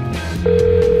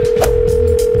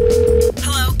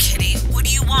 Hello, Kitty. What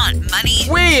do you want? Money?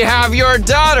 We have your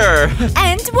daughter!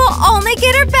 And we'll only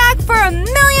get her back for $1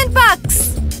 million.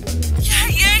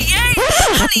 Yay!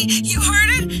 Honey, you heard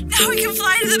it? Now we can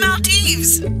fly to the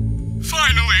Maldives.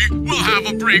 Finally, we'll have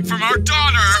a break from our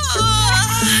daughter!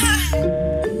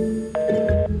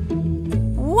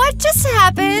 What just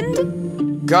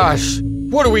happened? Gosh,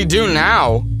 what do we do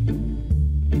now?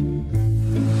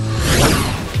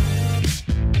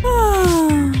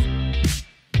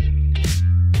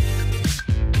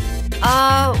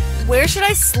 Where should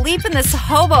I sleep in this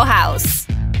hobo house?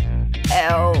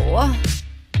 Ew.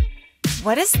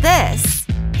 What is this?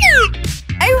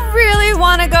 I really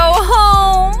want to go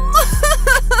home!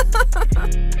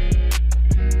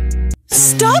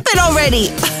 Stop it already!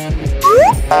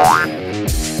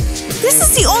 This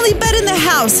is the only bed in the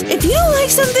house. If you don't like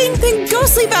something, then go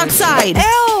sleep outside.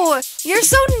 Ew! You're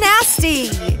so nasty!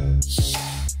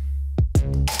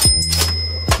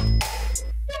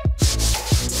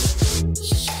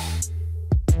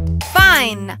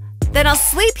 Fine. Then I'll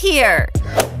sleep here.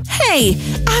 Hey,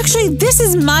 actually, this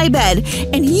is my bed,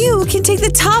 and you can take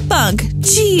the top bunk.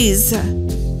 Jeez.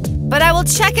 But I will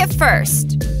check it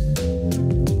first.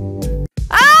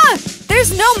 Ah!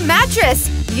 There's no mattress!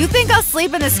 You think I'll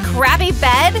sleep in this crappy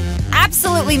bed?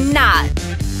 Absolutely not.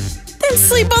 Then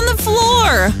sleep on the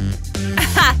floor.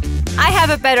 I have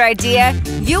a better idea.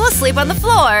 You will sleep on the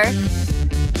floor.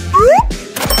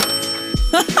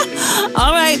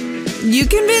 All right, you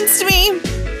convinced me.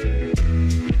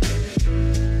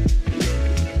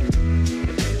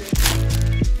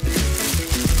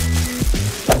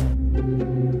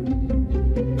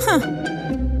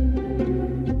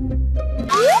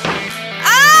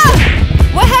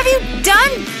 What have you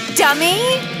done,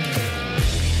 dummy?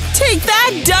 Take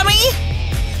that, dummy!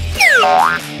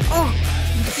 Oh,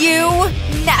 you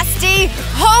nasty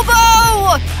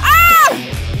hobo! Ah!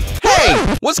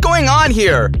 Hey, what's going on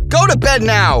here? Go to bed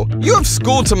now. You have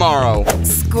school tomorrow.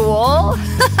 School?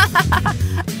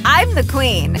 I'm the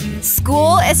queen.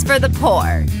 School is for the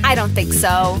poor. I don't think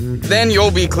so. Then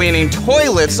you'll be cleaning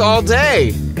toilets all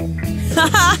day.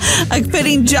 A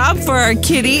fitting job for our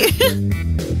kitty.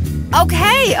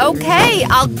 Okay,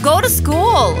 I'll go to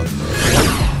school.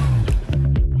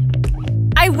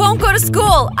 I won't go to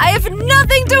school. I have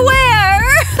nothing to wear.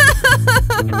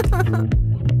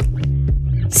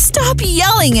 Stop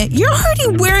yelling. You're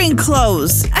already wearing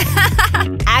clothes.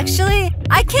 Actually,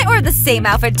 I can't wear the same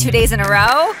outfit 2 days in a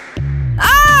row.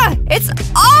 Ah! It's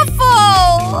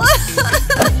awful!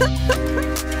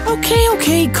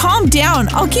 Okay, calm down.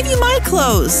 I'll give you my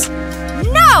clothes.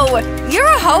 No! You're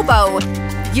a hobo.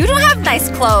 You don't have nice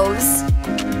clothes.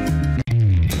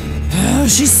 Oh,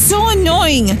 she's so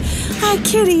annoying. Hi,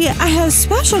 Kitty. I have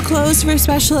special clothes for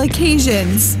special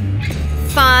occasions.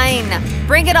 Fine.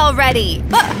 Bring it already.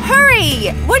 But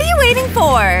hurry! What are you waiting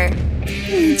for?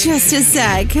 Just a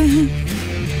sec.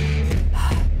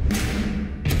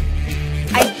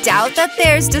 I doubt that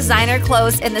there's designer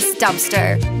clothes in this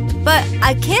dumpster. But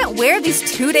I can't wear these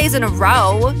 2 days in a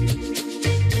row.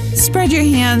 Spread your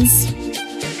hands.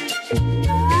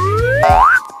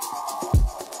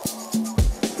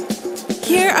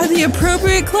 Here are the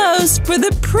appropriate clothes for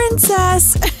the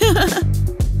princess.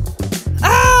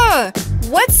 Ugh!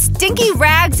 What stinky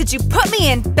rags did you put me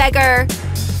in, beggar?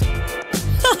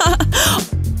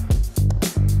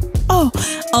 Oh,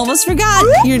 almost forgot.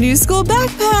 Your new school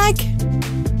backpack.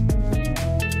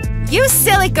 You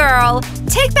silly girl!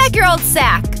 Take back your old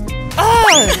sack!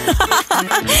 Ugh!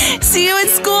 See you in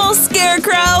school,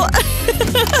 Scarecrow!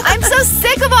 I'm so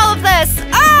sick of all of this!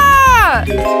 Ah!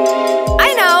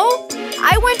 I know!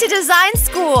 I went to design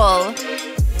school!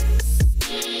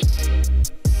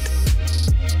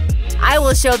 I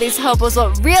will show these hobos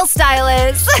what real style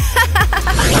is!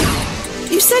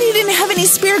 You said you didn't have any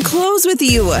spare clothes with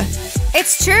you!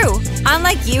 It's true!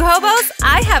 Unlike you hobos,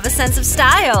 I have a sense of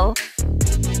style!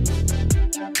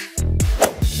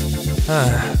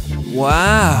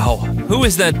 Wow, who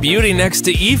is that beauty next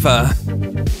to Eva?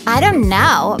 I don't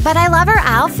know, but I love her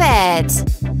outfit.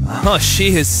 Oh,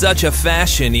 she is such a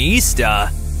fashionista.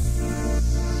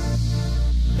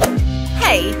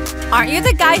 Hey, aren't you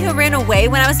the guy who ran away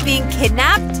when I was being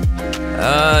kidnapped?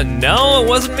 No, it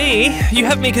wasn't me. You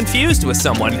have me confused with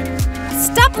someone.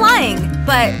 Stop lying!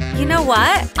 But you know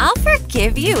what? I'll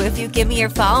forgive you if you give me your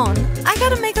phone. I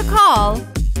gotta make a call.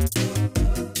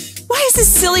 Why is this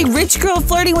silly rich girl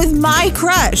flirting with my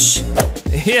crush?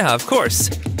 Yeah, of course.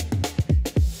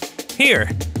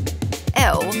 Here.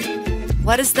 Ew.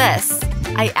 What is this?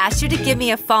 I asked you to give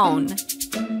me a phone.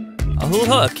 Oh,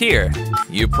 look, here.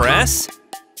 You press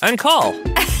and call.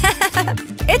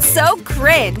 It's so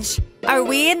cringe. Are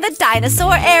we in the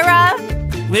dinosaur era?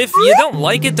 If you don't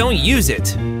like it, don't use it.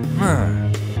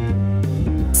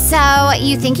 So,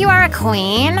 you think you are a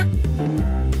queen?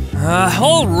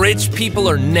 All rich people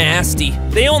are nasty.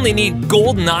 They only need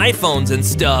golden iPhones and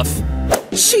stuff.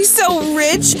 She's so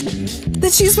rich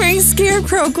that she's wearing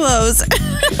scarecrow clothes.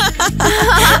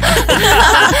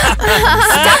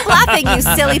 Stop laughing, you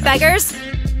silly beggars!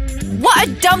 What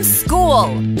a dumb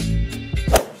school!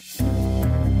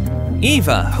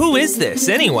 Eva, who is this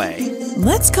anyway?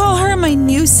 Let's call her my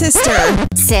new sister.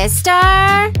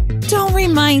 Sister? Don't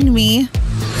remind me.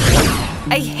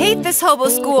 I hate this hobo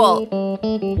school.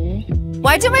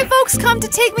 Why do my folks come to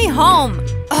take me home?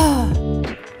 Ugh.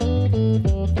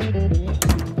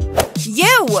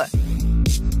 You!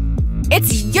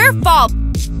 It's your fault,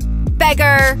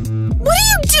 beggar! What are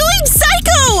you doing,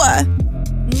 psycho?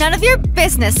 None of your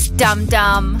business,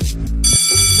 dum-dum.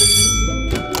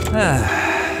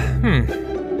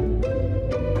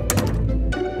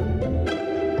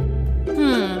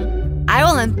 I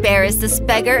will embarrass this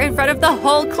beggar in front of the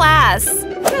whole class.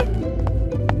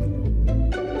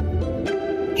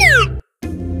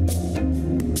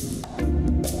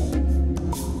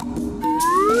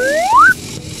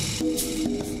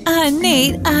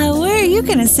 Nate, where are you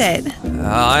gonna sit?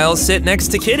 I'll sit next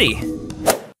to Kitty.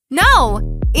 No!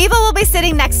 Eva will be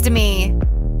sitting next to me.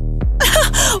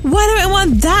 Why do I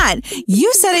want that?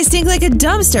 You said I stink like a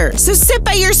dumpster, so sit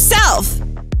by yourself.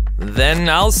 Then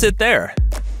I'll sit there.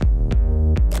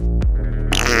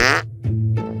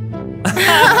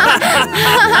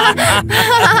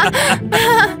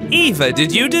 Eva,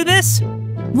 did you do this?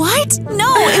 What?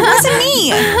 No, it wasn't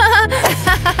me.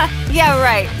 Yeah,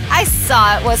 right. I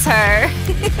saw it was her.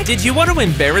 Did you want to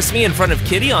embarrass me in front of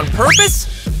Kitty on purpose?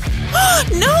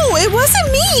 No, it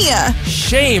wasn't me.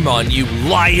 Shame on you,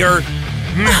 liar.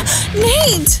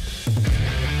 Nate!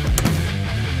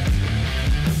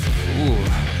 Ooh.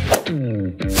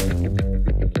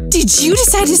 Did you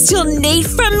decide to steal Nate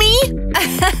from me?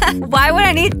 Why would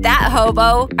I need that,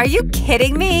 hobo? Are you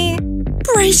kidding me?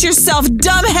 Brace yourself,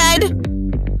 dumbhead!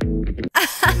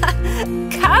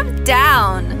 Calm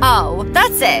down. Oh,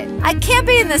 that's it. I can't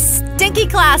be in this stinky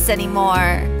class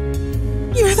anymore.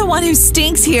 You're the one who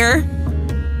stinks here.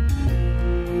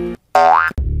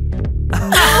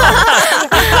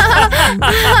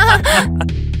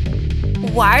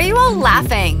 Why are you all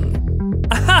laughing?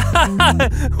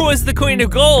 Was the queen of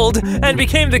gold and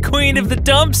became the queen of the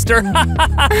dumpster.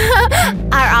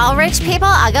 Are all rich people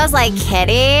uggos like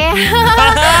Kitty?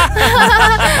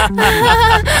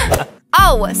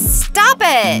 Oh, stop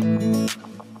it!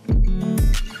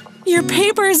 Your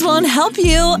papers won't help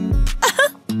you.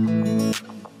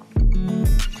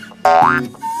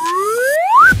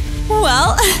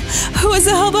 Well, who is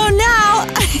a hobo now?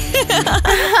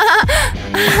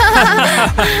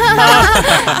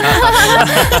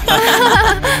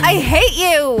 I hate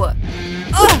you!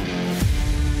 Ugh.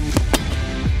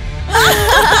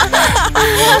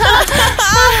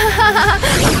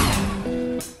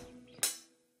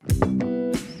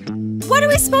 What are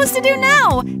we supposed to do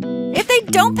now? If they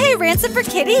don't pay ransom for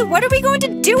Kitty, what are we going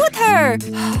to do with her?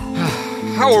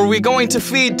 How are we going to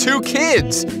feed 2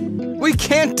 kids? We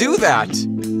can't do that.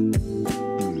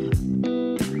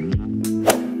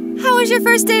 How was your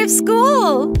first day of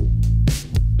school?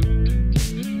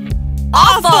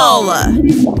 Awful!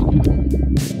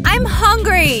 I'm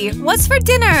hungry. What's for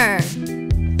dinner?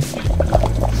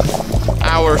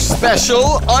 Our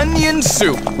special onion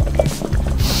soup.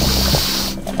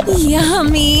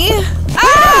 Yummy.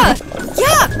 Ah!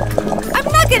 Yuck! I'm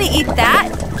not gonna eat that.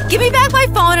 Give me back my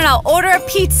phone and I'll order a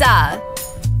pizza.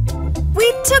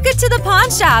 We took it to the pawn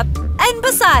shop. And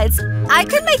besides, I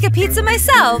could make a pizza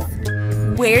myself.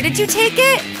 Where did you take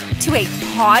it? To a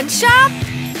pawn shop?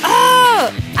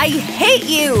 Oh, I hate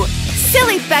you!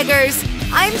 Silly beggars!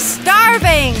 I'm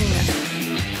starving!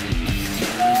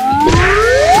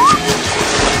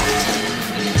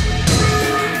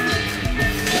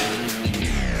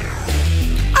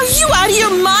 Are you out of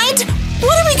your mind?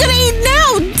 What are we gonna eat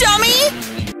now, dummy?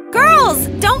 Girls,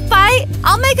 don't fight!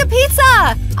 I'll make a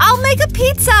pizza! I'll make a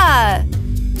pizza!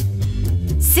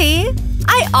 See?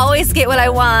 I always get what I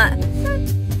want.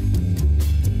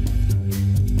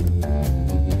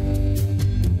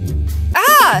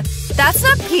 Ah! That's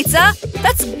not pizza!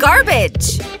 That's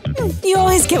garbage! You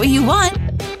always get what you want.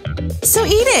 So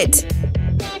eat it.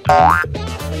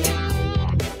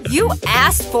 You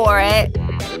asked for it.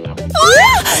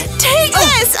 Take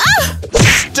this!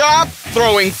 Stop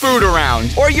throwing food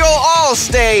around, or you'll all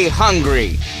stay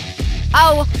hungry.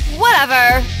 Oh,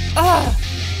 whatever. Ugh.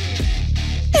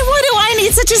 And why do I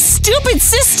need such a stupid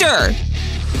sister?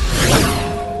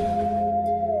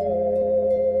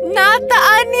 Not the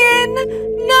onion!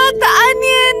 Not the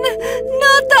onion!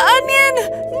 Not the onion!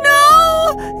 No!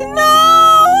 No!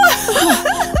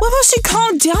 Why won't she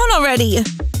calm down already?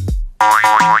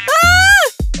 Ah!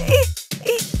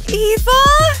 Eva?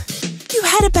 You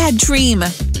had a bad dream.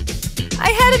 I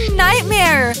had a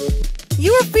nightmare.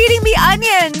 You were feeding me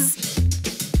onions.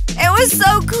 It was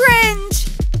so cringe.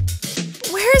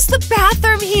 Where's the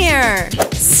bathroom here?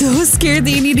 So scared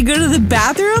that you need to go to the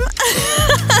bathroom?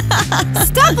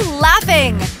 Stop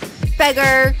laughing,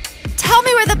 beggar. Tell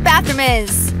me where the bathroom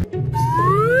is.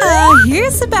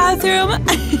 Here's the bathroom.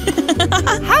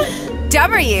 How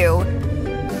dumb are you?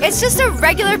 It's just a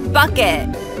regular bucket.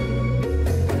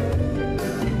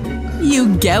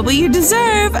 You get what you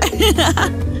deserve.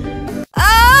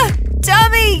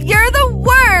 Dummy, you're the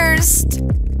worst.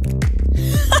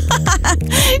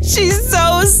 She's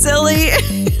so silly.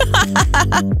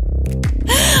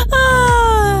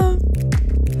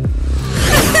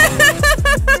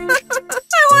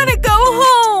 I want to go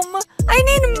home. I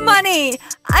need money.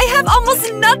 I have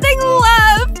almost nothing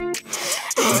left.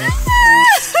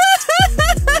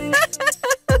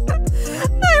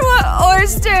 I want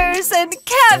oysters and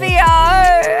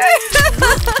caviar.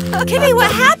 Kitty,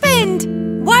 what happened?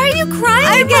 Why are you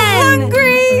crying again? I'm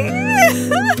hungry.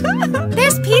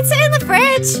 There's pizza in the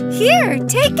fridge. Here,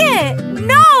 take it.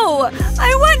 No,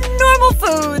 I want normal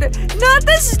food, not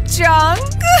this junk.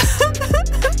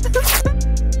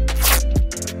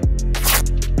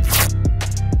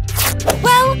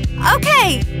 Well,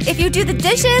 okay. If you do the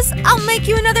dishes, I'll make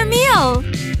you another meal.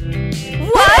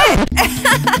 What?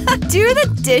 Do the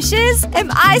dishes? Am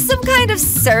I some kind of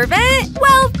servant?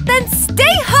 Well, then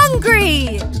stay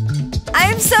hungry. I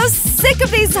am so sick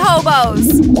of these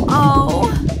hobos.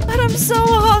 Oh, but I'm so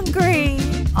hungry.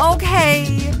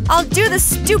 Okay, I'll do the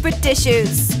stupid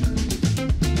dishes.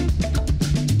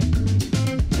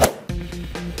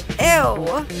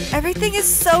 Ew, everything is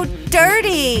so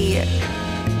dirty.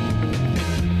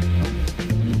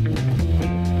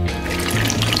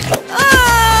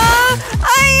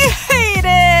 I hate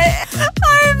it.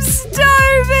 I'm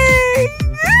starving.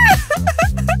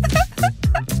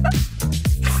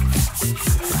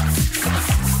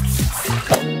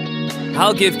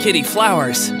 I'll give Kitty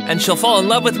flowers, and she'll fall in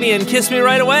love with me and kiss me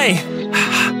right away.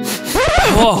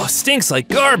 Oh, stinks like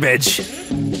garbage.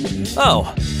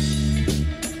 Oh.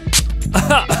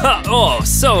 Oh,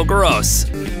 so gross.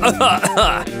 What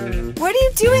are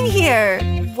you doing here?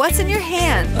 What's in your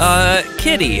hand?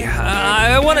 Kitty,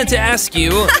 I wanted to ask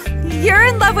you… You're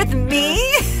in love with me?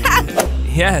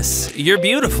 Yes, you're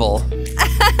beautiful.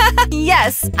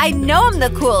 Yes, I know I'm the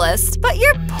coolest, but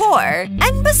you're poor.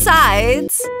 And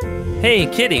besides… Hey,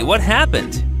 Kitty, what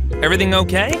happened? Everything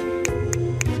okay?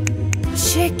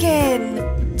 Chicken.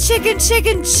 Chicken,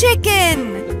 chicken,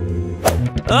 chicken.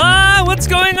 Ah, what's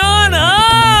going on?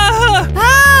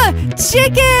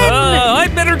 Chicken!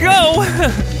 I'd better go.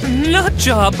 Nut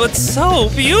job, but so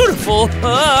beautiful.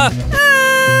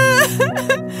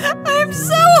 I'm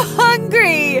so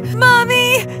hungry.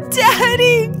 Mommy,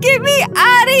 Daddy, get me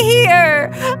out of here.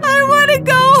 I want to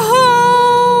go home.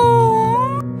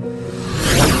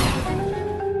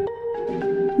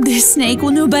 This snake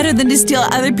will know better than to steal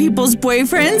other people's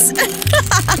boyfriends.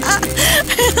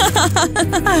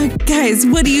 Guys,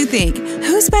 what do you think?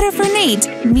 Who's better for Nate?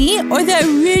 Me or that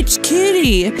rich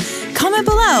kitty? Comment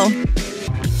below.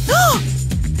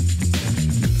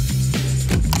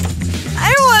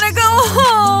 I want to go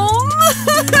home.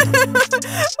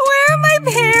 Where are my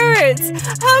parents?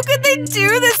 How could they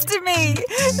do this to me?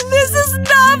 This is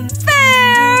not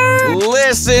fair.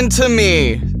 Listen to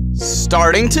me.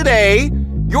 Starting today,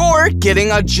 you're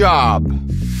getting a job.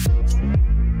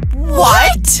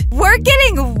 What? We're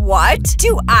getting what?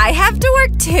 Do I have to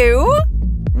work too?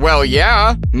 Well,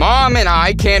 yeah. Mom and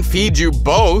I can't feed you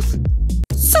both.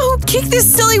 So kick this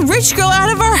silly rich girl out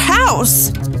of our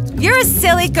house. You're a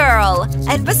silly girl.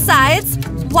 And besides,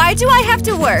 why do I have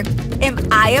to work? Am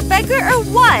I a beggar or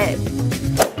what?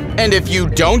 And if you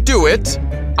don't do it,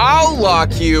 I'll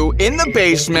lock you in the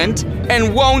basement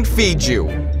and won't feed you.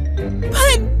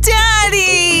 But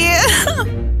Daddy!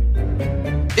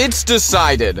 It's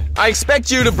decided. I expect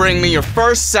you to bring me your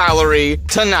first salary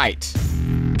tonight.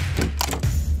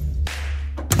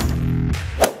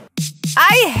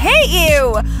 I hate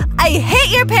you! I hate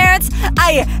your parents!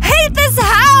 I hate this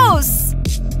house!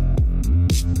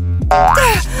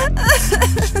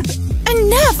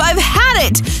 Enough! I've had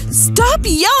it! Stop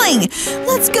yelling!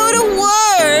 Let's go to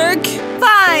work!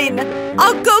 Fine!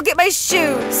 I'll go get my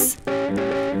shoes!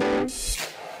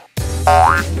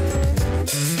 Ah!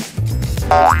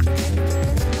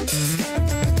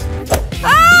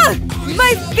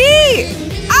 My feet!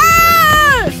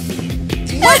 Ah!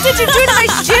 What did you do to my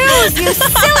shoes, you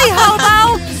silly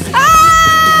hobo?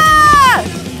 Ah!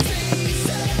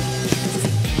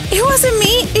 It wasn't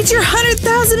me. It's your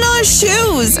 $100,000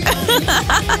 shoes.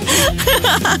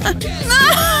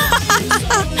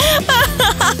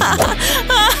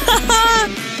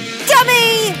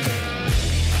 Dummy!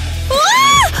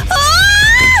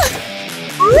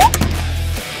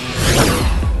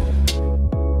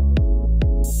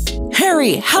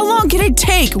 Harry, how long can it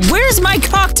take? Where's my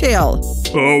cocktail?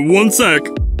 1 sec.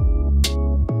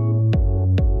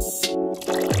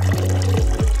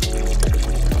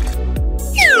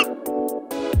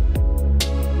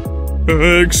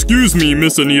 Excuse me,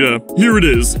 Miss Anita. Here it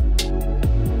is.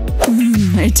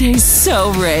 It tastes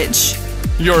so rich.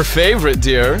 Your favorite,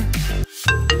 dear.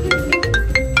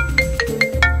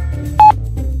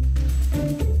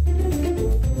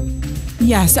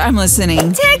 Yes, I'm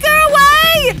listening. Take her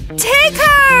away! Take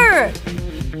her!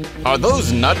 Are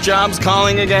those nut jobs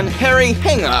calling again? Harry,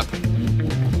 hang up.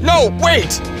 No,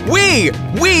 wait! We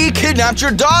kidnapped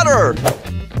your daughter!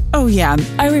 Oh yeah,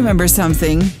 I remember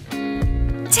something.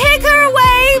 Take her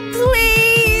away,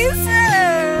 please!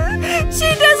 She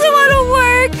doesn't want to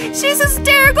work! She's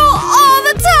hysterical all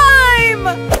the time!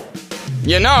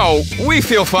 You know, we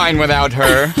feel fine without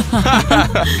her.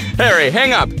 Harry,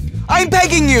 hang up. I'm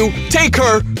begging you, take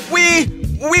her. We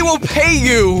will pay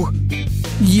you.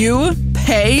 You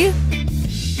pay?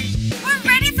 We're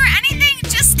ready for anything.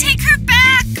 Just take her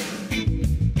back.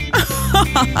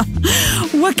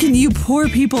 What can you poor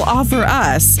people offer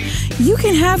us? You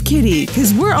can have Kitty,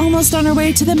 because we're almost on our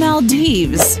way to the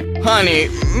Maldives. Honey,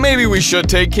 maybe we should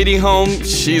take Kitty home.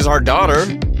 She's our daughter.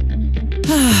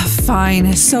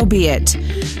 Fine, so be it.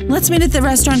 Let's meet at the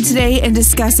restaurant today and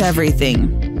discuss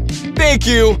everything. Thank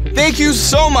you. Thank you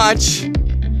so much.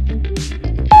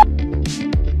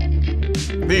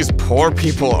 These poor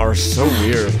people are so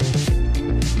weird.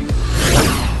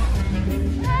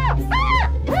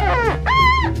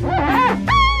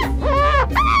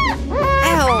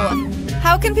 Ew.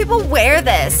 How can people wear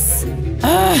this?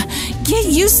 Get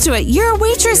used to it. You're a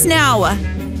waitress now.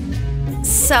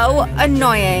 So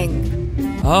annoying.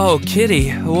 Oh,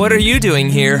 Kitty, what are you doing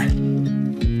here?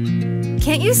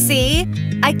 Can't you see?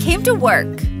 I came to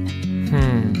work.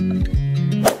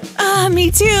 Me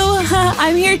too.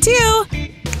 I'm here too.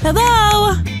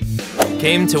 Hello.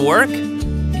 Came to work?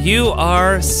 You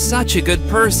are such a good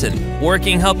person.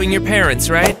 Working helping your parents,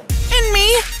 right? And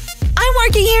me. I'm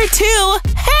working here too.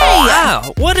 Hey!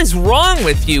 Wow, what is wrong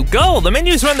with you? Go, the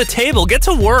menu's on the table. Get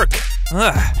to work.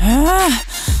 Ugh.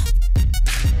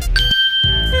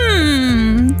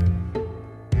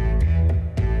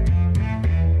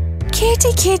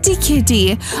 Kitty, kitty,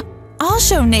 kitty. I'll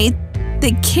show Nate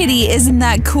that Kitty isn't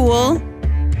that cool.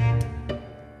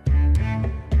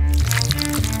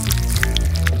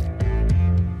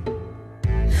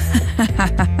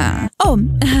 Oh,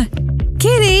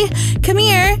 Kitty, come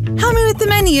here. Help me with the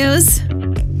menus.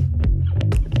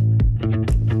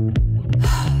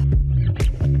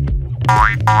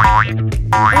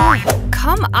 Oh,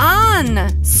 come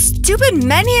on! Stupid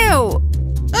menu!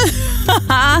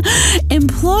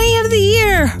 Employee of the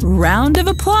Year! Round of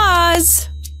applause!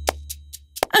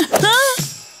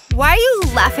 Why are you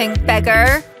laughing,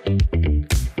 beggar?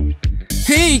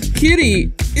 Hey,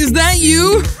 Kitty, is that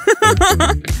you?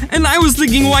 And I was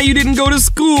thinking why you didn't go to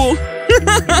school.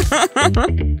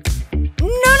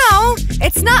 No,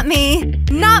 it's not me.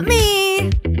 Not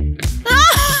me.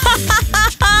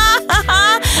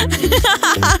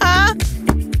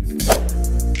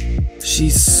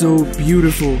 She's so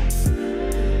beautiful.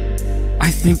 I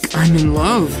think I'm in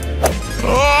love.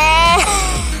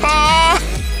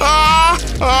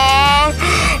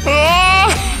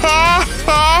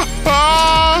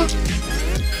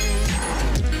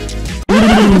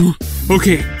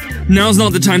 Okay, now's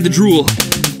not the time to drool.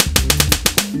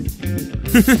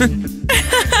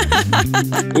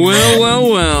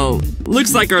 Well.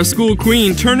 Looks like our school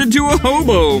queen turned into a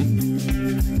hobo.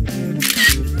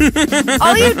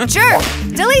 Oh, you jerk!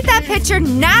 Delete that picture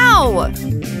now!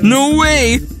 No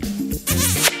way!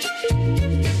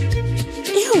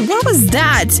 Ew, what was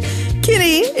that?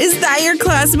 Kitty, is that your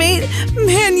classmate?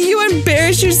 Man, you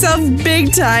embarrass yourself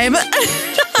big time.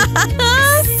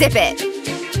 Sip it.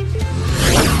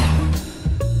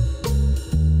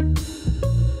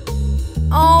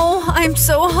 Oh, I'm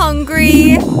so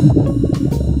hungry.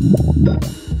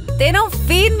 They don't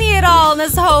feed me at all in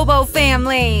this hobo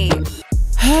family.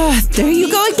 There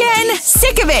you go again!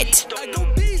 Sick of it!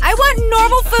 I want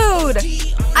normal food!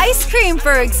 Ice cream,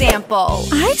 for example.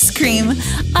 Ice cream?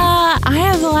 I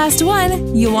have the last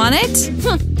one. You want it?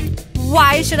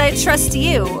 Why should I trust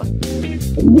you?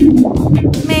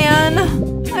 Man,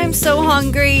 I'm so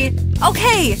hungry.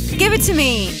 Okay, give it to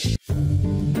me.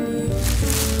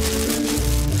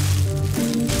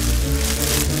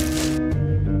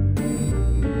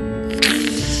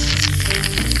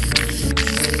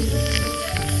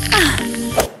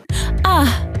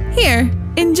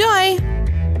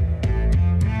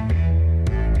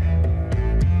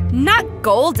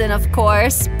 golden, of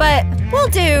course, but we'll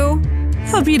do.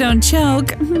 Hope you don't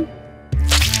choke.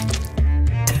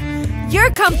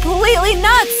 You're completely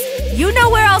nuts! You know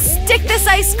where I'll stick this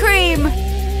ice cream!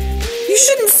 You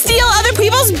shouldn't steal other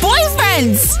people's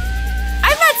boyfriends!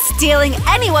 I'm not stealing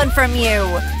anyone from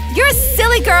you! You're a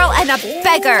silly girl and a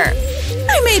beggar!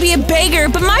 I may be a beggar,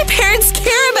 but my parents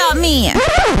care about me!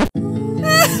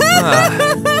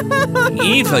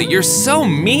 Eva, you're so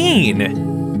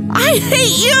mean! I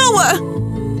hate you!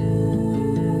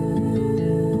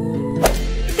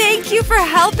 Thank you for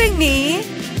helping me!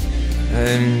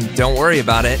 Don't worry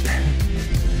about it.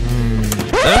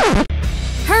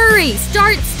 Hurry!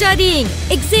 Start studying!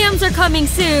 Exams are coming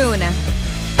soon!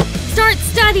 Start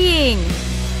studying!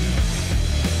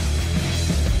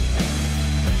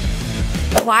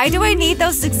 Why do I need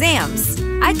those exams?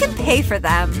 I can pay for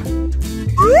them.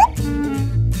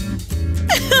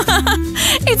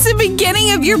 It's the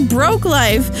beginning of your broke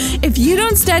life. If you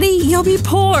don't study, you'll be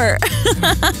poor.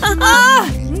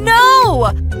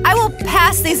 No! I will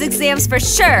pass these exams for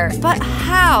sure. But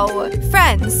how?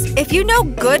 Friends, if you know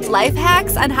good life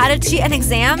hacks on how to cheat on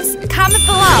exams, comment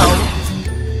below.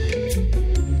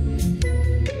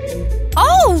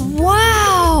 Oh,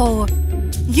 wow!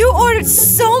 You ordered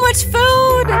so much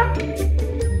food!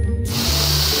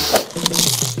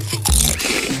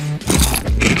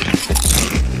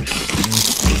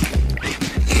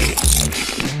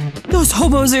 Those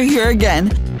hobos are here again.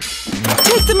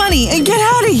 Take the money and get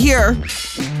out of here!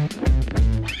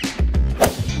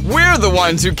 We're the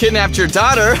ones who kidnapped your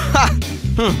daughter!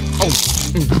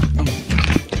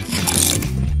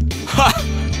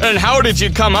 And how did you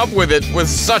come up with it with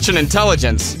such an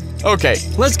intelligence? Okay,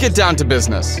 let's get down to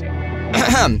business.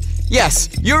 Yes,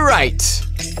 you're right.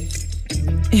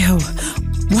 Ew,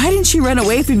 why didn't she run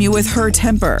away from you with her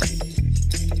temper?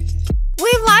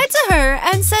 We lied to her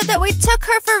and said that we took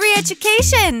her for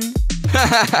re-education.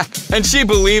 And she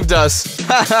believed us.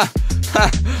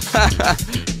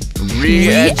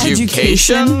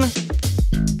 Re-education?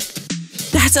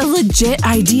 That's a legit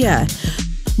idea.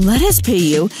 Let us pay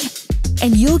you,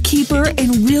 and you'll keep her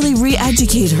and really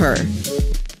re-educate her.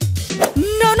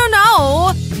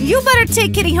 No. You better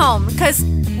take Kitty home, because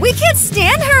we can't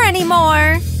stand her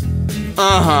anymore.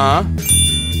 Uh-huh.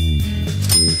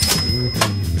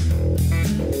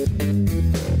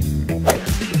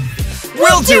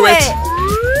 We'll do it!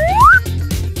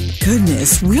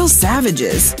 Goodness, real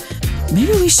savages.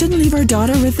 Maybe we shouldn't leave our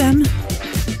daughter with them?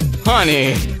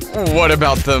 Honey, what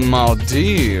about the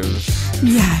Maldives?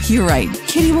 Yeah, you're right.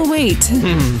 Kitty will wait.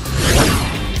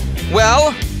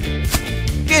 Well,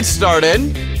 get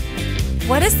started.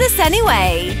 What is this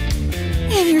anyway?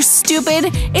 And you're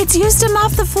stupid. It's used to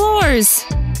mop the floors.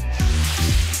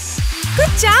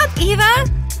 Good job, Eva.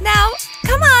 Now,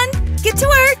 come on, get to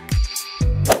work.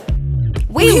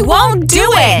 We won't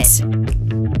do it!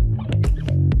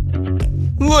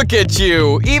 Look at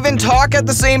you, even talk at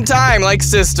the same time like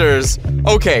sisters.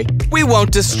 Okay, we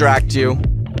won't distract you.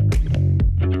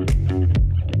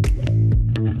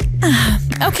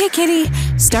 Okay, Kitty,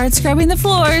 start scrubbing the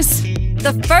floors.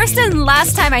 The first and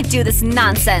last time I do this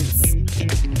nonsense.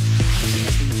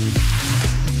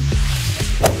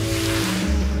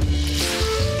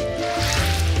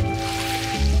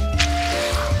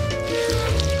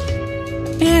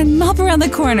 And mop around the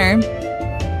corner.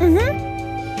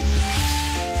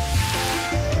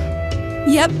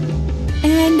 Yep.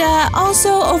 And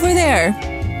also over there.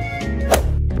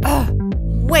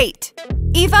 Wait.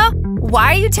 Eva,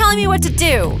 why are you telling me what to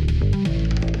do?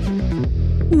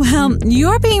 Well,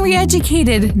 you're being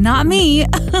re-educated, not me.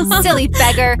 Silly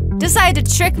beggar. Decided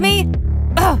to trick me?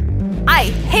 Ugh. I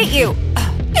hate you.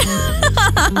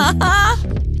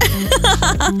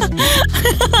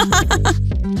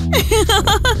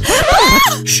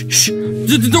 Shh.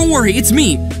 Don't worry, it's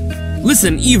me.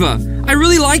 Listen, Eva, I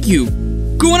really like you.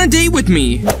 Go on a date with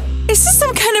me. Is this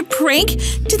some kind of prank?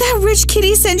 Did that rich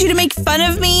kitty send you to make fun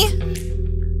of me?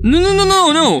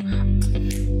 No.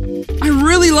 I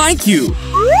really like you.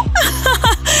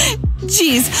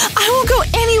 Jeez, I won't go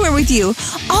anywhere with you.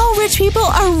 All rich people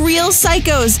are real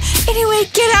psychos. Anyway,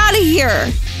 get out of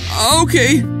here.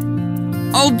 Okay.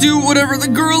 I'll do whatever the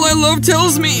girl I love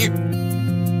tells me.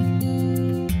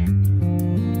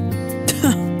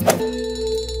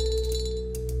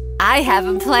 I have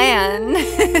a plan.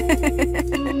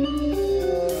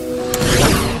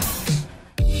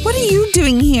 What are you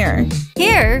doing here?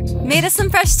 Here, made us some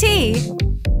fresh tea.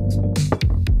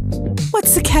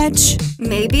 What's the catch?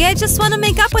 Maybe I just want to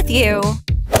make up with you.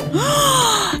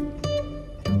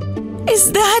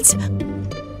 Is that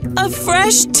a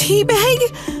fresh tea bag?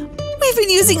 We've been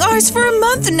using ours for a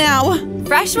month now.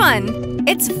 Fresh one.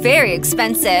 It's very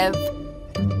expensive.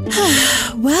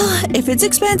 Well, if it's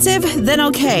expensive, then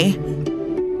okay.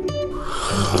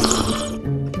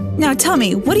 Now tell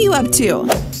me, what are you up to?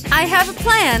 I have a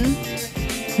plan.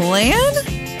 Plan?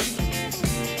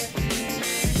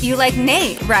 You like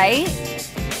Nate, right?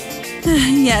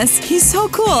 Yes, he's so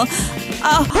cool.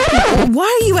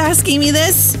 Why are you asking me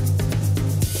this?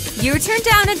 You turned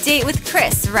down a date with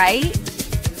Chris, right?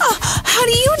 How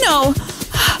do you know?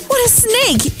 What a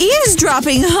snake!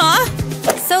 Eavesdropping, huh?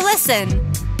 So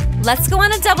listen, let's go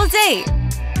on a double date.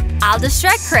 I'll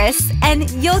distract Chris, and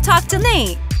you'll talk to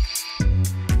Nate.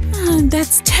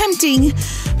 That's tempting,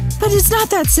 but it's not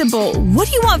that simple. What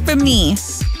do you want from me?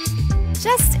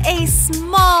 Just a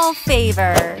small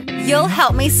favor. You'll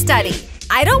help me study.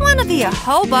 I don't want to be a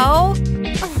hobo.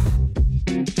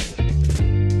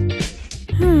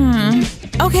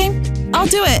 Okay, I'll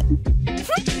do it.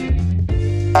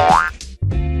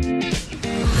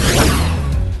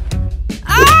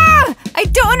 I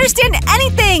don't understand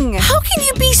anything! How can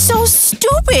you be so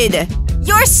stupid?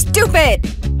 You're stupid!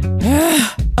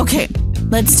 Okay,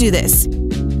 let's do this.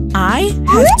 I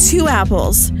have 2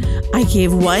 apples. I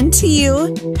gave 1 to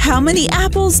you. How many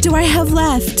apples do I have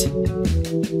left?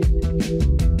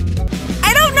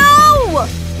 I don't know!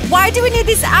 Why do we need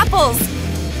these apples?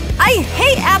 I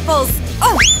hate apples!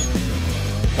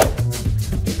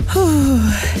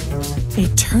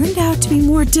 It turned out to be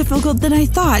more difficult than I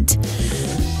thought.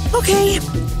 Okay.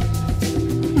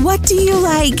 What do you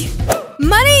like?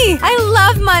 Money! I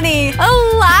love money! A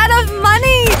lot of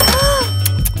money!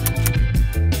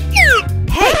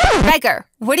 Hey, beggar!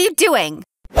 What are you doing?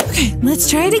 Okay, let's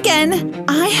try it again.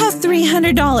 I have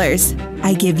 $300.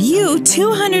 I give you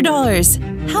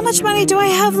 $200. How much money do I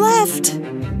have left?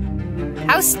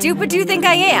 How stupid do you think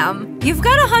I am? You've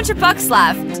got $100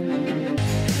 left.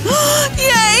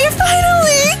 Yay!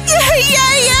 Finally! Yay!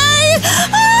 Yay! Yay!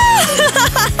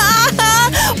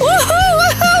 Woohoo!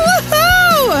 Woohoo!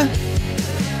 Woohoo!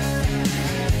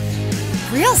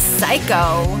 Real psycho.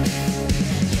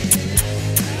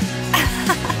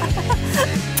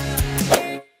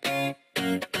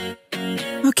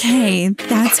 Okay,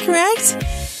 that's correct.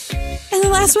 And the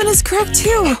last one is correct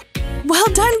too. Well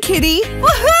done, kitty.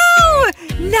 Woohoo!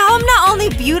 Now I'm not only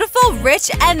beautiful,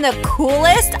 rich, and the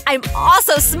coolest, I'm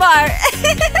also smart.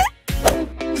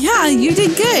 Yeah, you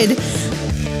did good.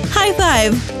 High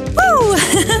five. Woo!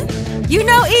 You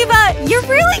know, Eva, you're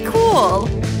really cool.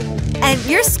 And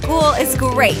your school is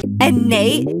great. And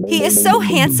Nate, he is so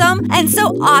handsome and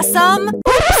so awesome.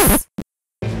 Oops.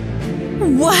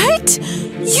 What?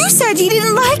 You said you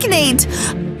didn't like Nate.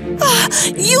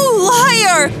 You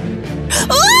liar!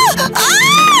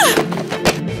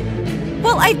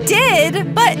 Well, I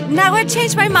did, but now I've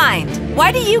changed my mind.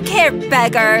 Why do you care,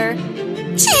 beggar?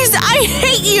 Jeez, I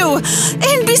hate you!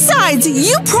 And besides,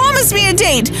 you promised me a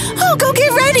date! Oh, go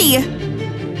get ready!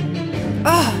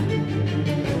 Ugh.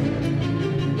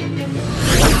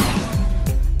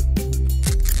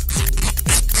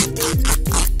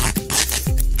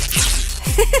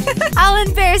 I'll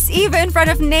embarrass Eva in front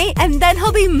of Nate, and then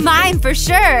he'll be mine for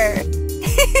sure.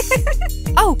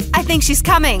 Oh, I think she's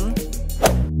coming.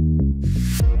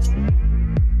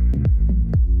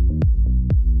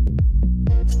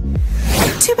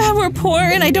 Too bad we're poor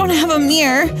and I don't have a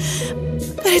mirror.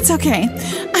 But it's okay.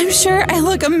 I'm sure I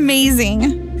look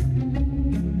amazing.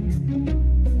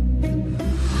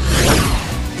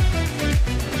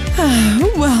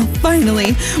 Well,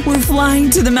 finally, we're flying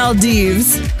to the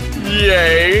Maldives.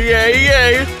 Yay, yay,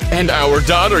 yay! And our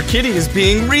daughter Kitty is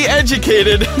being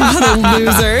re-educated. What a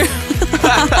loser.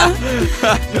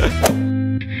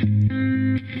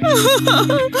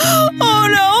 Oh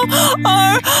no!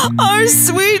 Our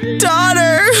sweet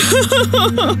daughter!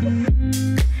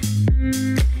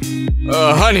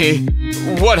 Honey,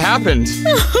 what happened?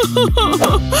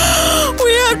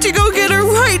 We have to go get her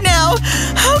right now!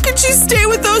 How can she stay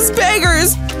with those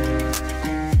beggars?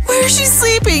 Where is she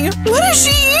sleeping? What is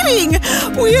she eating?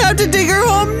 We have to take her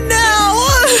home now!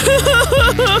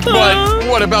 But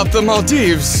what about the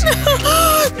Maldives?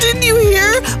 Didn't you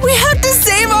hear? We have to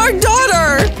save our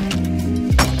daughter!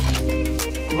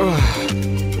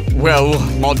 Well,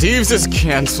 Maldives is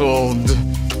cancelled.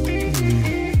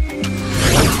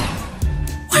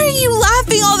 Why are you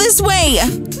laughing all this way?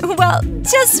 Well,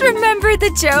 just remember the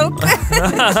joke.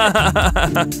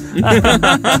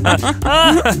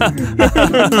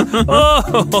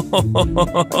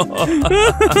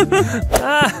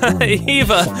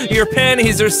 Eva, your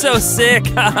panties are so sick.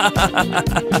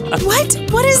 What?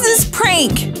 What is this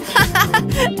prank?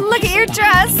 Look at your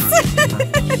dress.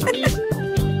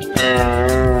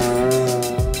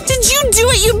 Did you do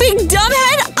it, you big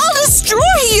dumbhead? I'll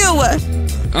destroy you!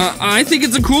 I think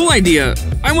it's a cool idea.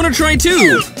 I want to try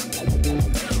too.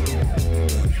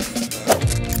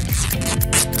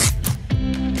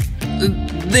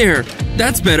 There,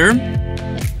 that's better.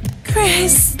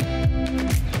 Chris,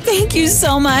 thank you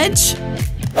so much.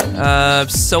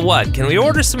 So what? Can we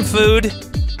order some food?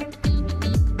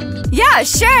 Yeah,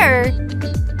 sure.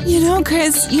 You know,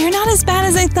 Chris, you're not as bad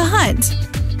as I thought.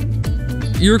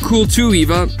 You're cool too,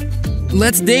 Eva.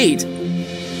 Let's date.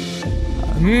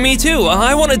 Me too.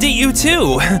 I want to date you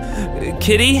too.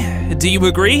 Kitty, do you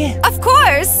agree? Of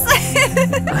course.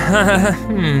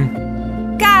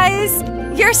 Guys,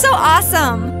 you're so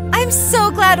awesome. I'm so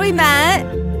glad we met.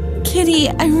 Kitty,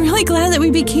 I'm really glad that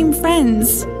we became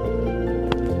friends.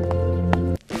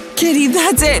 Kitty,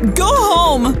 that's it. Go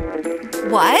home.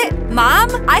 What? Mom,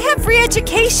 I have free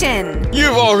education.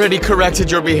 You've already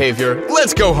corrected your behavior.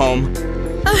 Let's go home.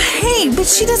 Hey, but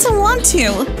she doesn't want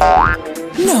to.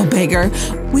 No, beggar.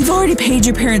 We've already paid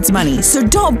your parents' money, so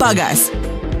don't bug us.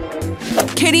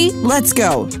 Kitty, let's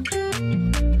go.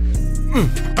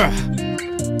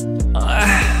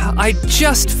 I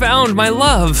just found my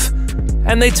love,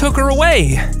 and they took her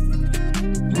away.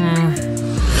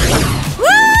 Woo!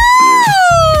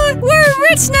 We're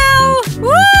rich now!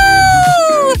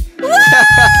 Woo! Woo!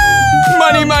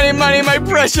 Money, money, money, my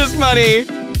precious money.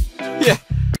 Yeah.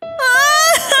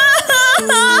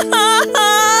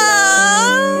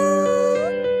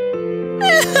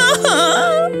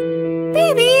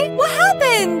 Baby, what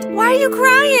happened? Why are you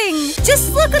crying?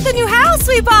 Just look at the new house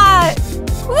we bought!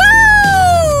 Woo!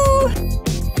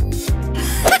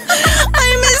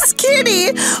 I miss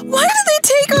Kitty. Why did they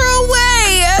take her away?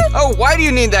 Oh, why do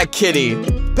you need that kitty?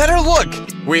 Better look.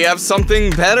 We have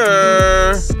something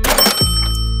better.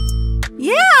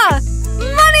 Yeah!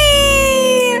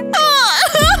 Money!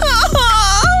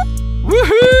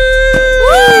 Woohoo!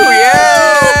 Woo!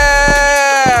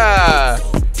 Yeah!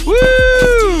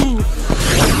 Woo!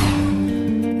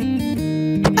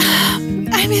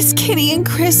 I miss Kitty and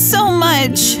Chris so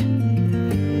much.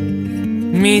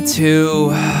 Me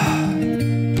too.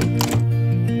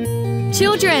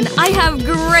 Children, I have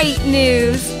great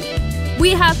news.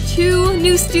 We have 2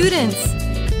 new students.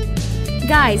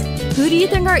 Guys, who do you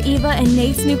think are Eva and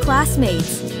Nate's new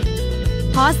classmates?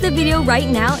 Pause the video right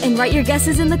now and write your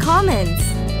guesses in the comments.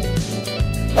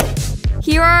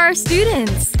 Here are our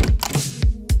students.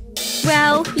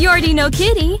 Well, you already know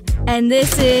Kitty, and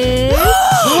this is…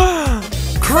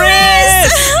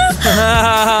 Chris!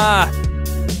 Yeah!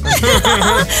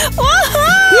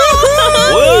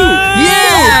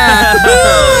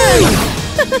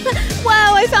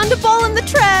 Wow, I found a ball in the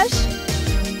trash.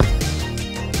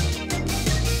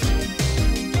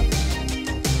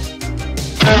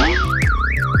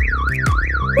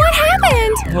 What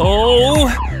happened? Oh,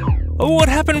 what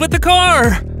happened with the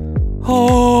car?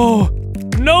 Oh,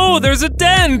 no, there's a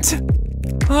dent.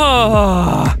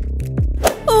 Ah.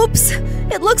 Oops,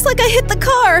 it looks like I hit the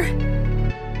car.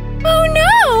 Oh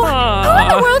no! Who in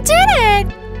the world did it?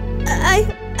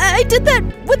 I did that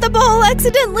with the ball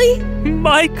accidentally.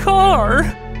 My car.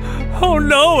 Oh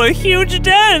no, a huge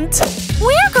dent.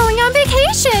 We're going on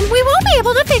vacation. We won't be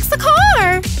able to fix the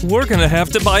car. We're gonna have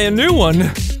to buy a new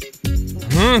one.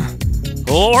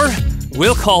 Or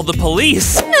we'll call the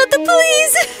police. Not the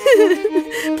police!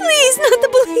 Please, not the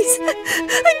police!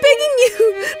 I'm begging you!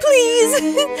 Please!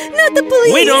 Not the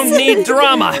police! We don't need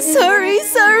drama! Sorry.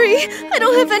 I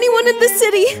don't have anyone in the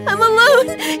city. I'm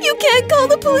alone. You can't call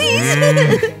the police.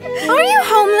 Are you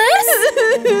homeless?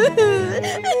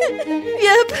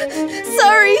 Yep.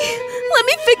 Sorry. Let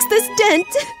me fix this dent.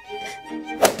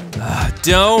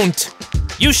 Don't.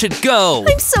 You should go.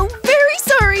 I'm so very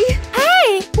sorry.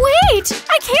 Hey, wait!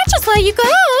 I can't just let you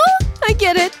go. I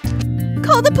get it.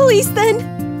 Call the police then.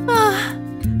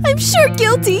 I'm sure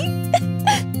guilty.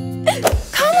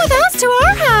 Come with us to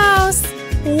our house.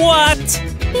 What?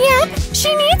 Yep,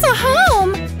 she needs a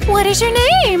home. What is your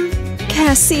name?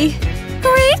 Cassie.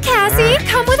 Great, Cassie.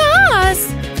 Come with us.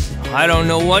 I don't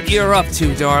know what you're up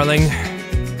to, darling.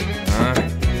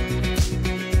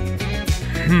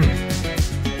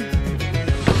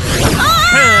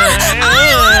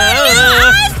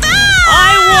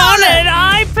 I want an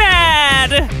iPad!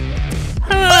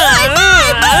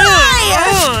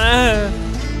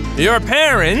 Your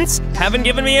parents haven't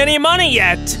given me any money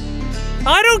yet.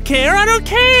 I don't care. Butler,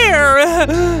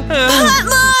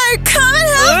 come and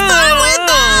have fun with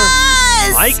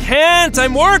us! I can't.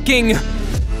 I'm working.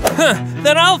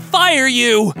 Then I'll fire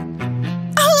you.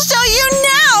 I'll show you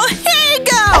now. Here you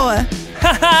go.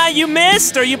 Haha, you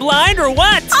missed. Are you blind or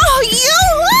what? Oh, you!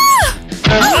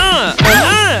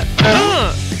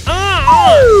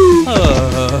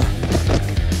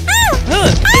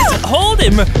 Hold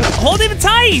him! Hold him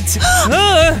tight!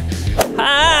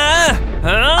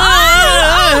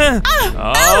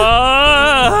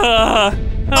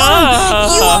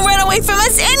 You won't run away from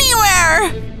us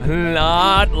anywhere!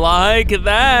 Not like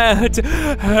that!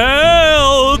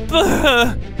 Help!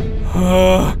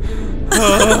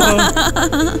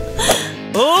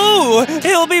 Oh,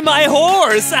 he'll be my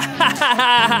horse!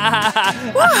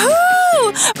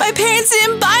 Woohoo! My parents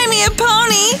didn't buy me a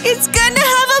pony! It's good to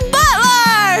have a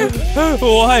butler!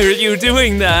 Why are you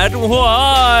doing that?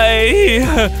 Why?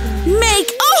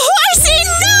 Make a horsey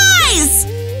noise!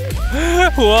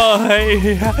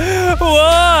 Why?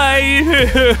 Why?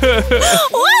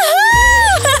 Woohoo!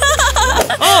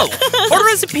 Oh, order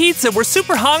us a pizza. We're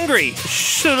super hungry.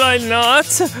 Should I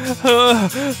not?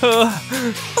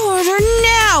 Order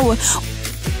now!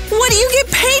 What do you get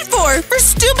paid for? For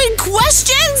stupid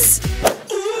questions?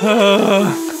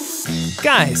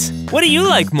 Guys, what do you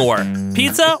like more?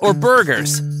 Pizza or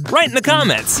burgers? Write in the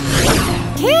comments.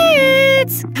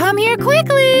 Kids, come here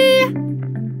quickly.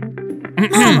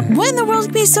 Mom, what in the world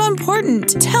could be so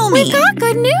important? Tell me. We've got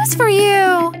good news for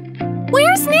you.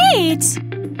 Where's Nate?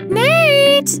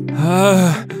 Nate!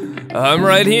 I'm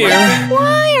right here.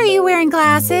 Why are you wearing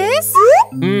glasses?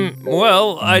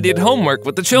 Well, I did homework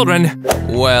with the children.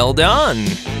 Well done.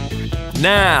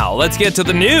 Now, let's get to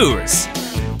the news.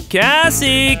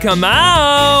 Cassie, come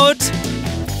out!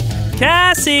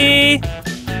 Cassie!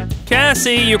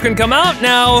 Cassie, you can come out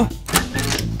now.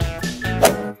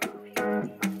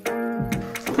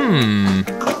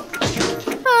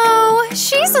 Oh,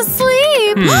 she's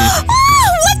asleep. Oh,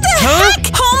 what the heck?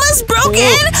 Home is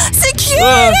broken!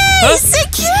 Security!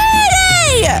 Security!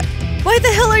 Why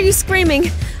the hell are you screaming?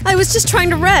 I was just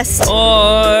trying to rest.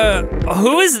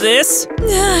 Who is this?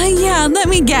 Yeah, let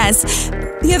me guess.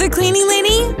 The other cleaning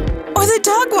lady? Or the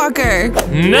dog walker?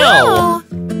 No.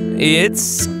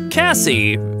 It's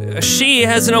Cassie. She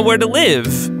has nowhere to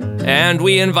live. And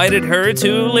we invited her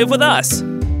to live with us.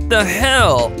 The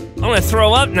hell? I'm gonna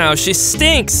throw up now. She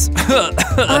stinks.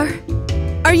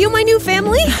 Are you my new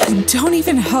family? Don't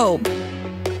even hope.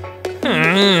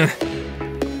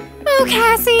 Oh,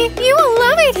 Cassie, you will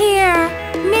love it here.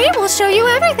 Nate will show you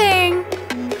everything.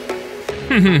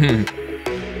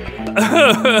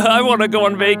 I want to go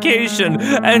on vacation,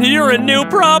 and you're a new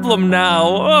problem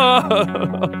now.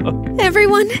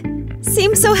 Everyone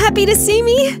seems so happy to see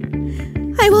me.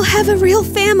 I will have a real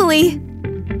family.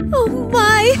 Oh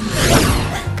my.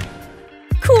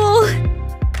 Cool.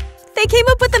 They came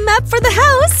up with a map for the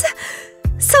house,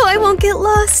 so I won't get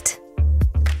lost.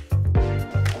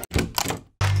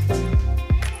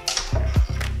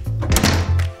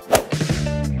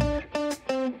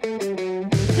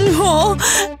 Oh,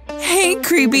 hey,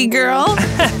 creepy girl.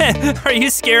 Are you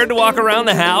scared to walk around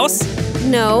the house?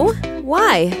 No.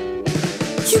 Why?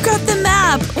 You got the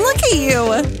map. Look at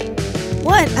you.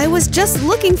 What? I was just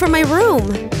looking for my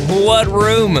room. What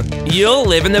room? You'll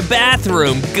live in the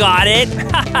bathroom. Got it?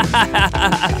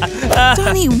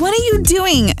 Donnie, what are you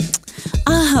doing?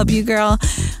 I'll help you, girl.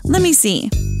 Let me see.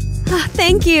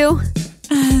 Thank you.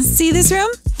 See this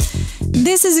room?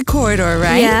 This is a corridor,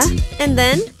 right? Yeah. And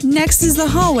then? Next is the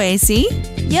hallway, see?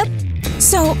 Yep.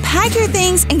 So pack your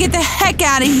things and get the heck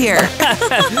out of here.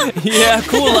 Yeah,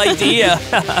 cool idea.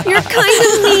 You're kind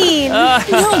of mean.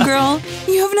 No, girl.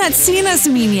 You have not seen us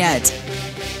mean yet.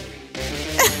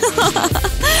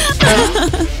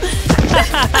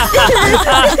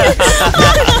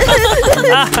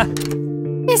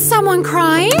 Is someone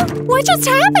crying? What just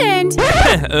happened?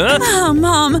 Oh,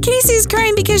 Mom, Casey's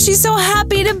crying because she's so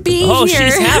happy to be here. Oh,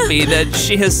 she's happy that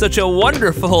she has such a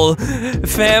wonderful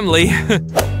family.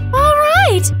 All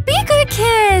right, be good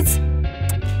kids.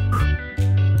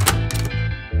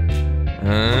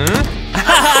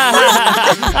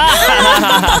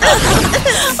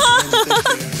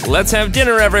 Let's have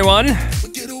dinner, everyone.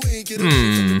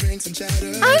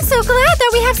 I'm so glad that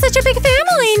we have such a big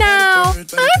family now.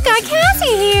 I've got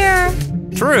Cassie here.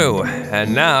 True,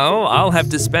 and now I'll have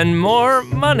to spend more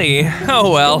money.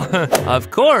 Oh well, of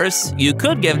course, you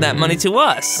could give that money to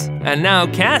us. And now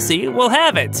Cassie will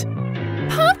have it.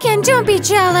 Pumpkin, don't be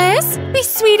jealous. Be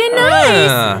sweet and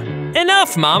nice.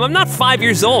 Enough, Mom. I'm not 5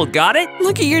 years old, got it?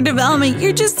 Look at your development.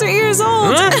 You're just 3 years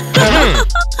old.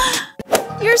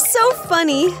 You're so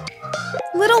funny.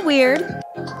 Little weird,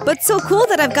 but so cool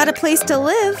that I've got a place to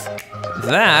live.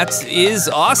 That is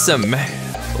awesome.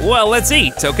 Well, let's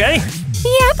eat, okay?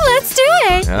 Yep, let's do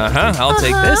it. I'll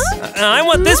take this. I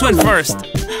want this one first.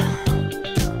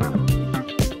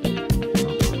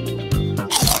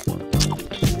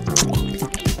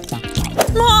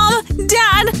 Mom,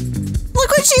 Dad, look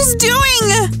what she's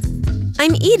doing.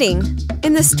 I'm eating.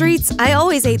 In the streets, I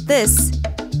always ate this.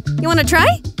 You wanna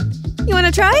try? You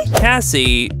wanna try?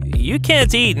 Cassie, you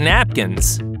can't eat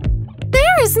napkins.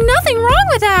 There is nothing wrong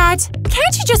with that.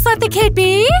 Can't you just let the kid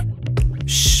be?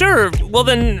 Sure, well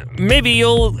then maybe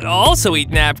you'll also eat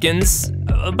napkins.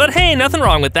 But hey, nothing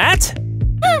wrong with that.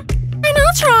 And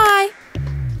I'll try.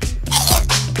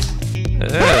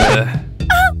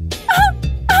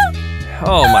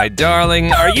 Oh, my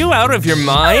darling, are you out of your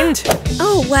mind?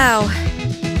 Oh, wow.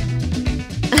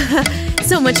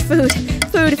 So much food.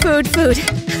 Food. Food.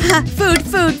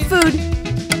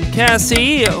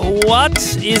 Cassie, what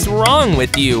is wrong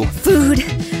with you? Food.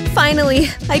 Finally,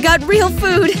 I got real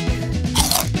food.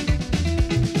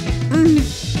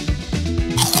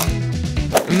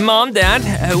 Mom,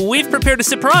 Dad, we've prepared a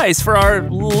surprise for our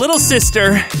little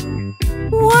sister.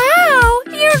 Wow,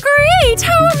 you're great!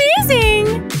 How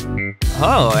amazing!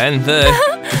 Oh, and the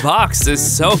box is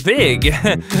so big.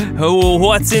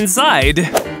 What's inside?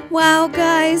 Wow,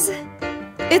 guys.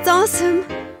 It's awesome.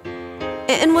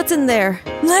 And what's in there?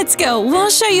 Let's go. We'll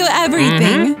show you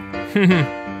everything.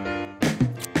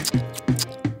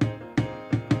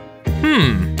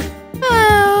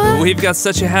 We've got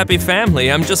such a happy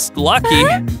family. I'm just lucky.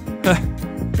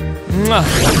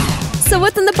 So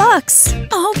what's in the box?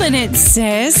 Open it,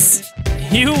 sis.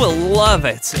 You will love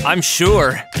it, I'm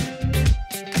sure.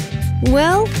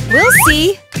 Well, we'll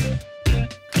see.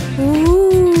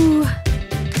 Ooh.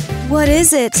 What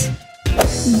is it?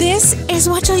 This is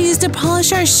what you'll use to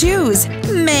polish our shoes.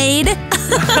 Maid. What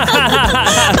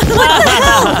the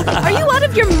hell? Are you out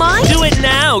of your mind? Do it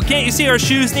now! Can't you see our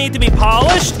shoes need to be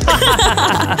polished?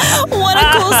 What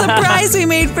a cool surprise we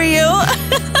made for you.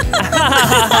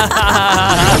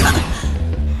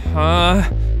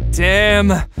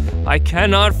 Damn. I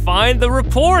cannot find the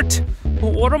report.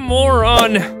 What a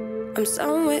moron. I'm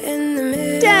somewhere in the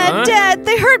middle. Dad,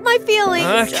 they hurt my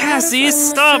feelings. Cassie,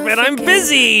 stop it, I'm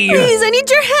busy. Please, I need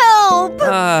your help.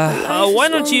 Why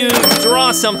don't you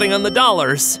draw something on the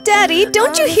dollars? Daddy,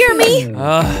 don't you hear me?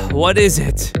 What is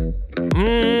it?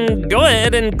 Go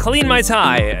ahead and clean my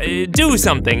tie. Do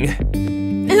something.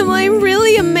 Am I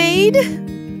really a maid?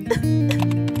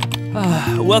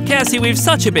 Well, Cassie, we've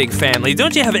such a big family.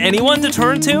 Don't you have anyone to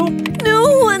turn to?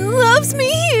 No one loves me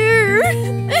here.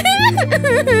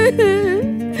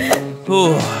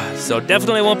 Ooh, so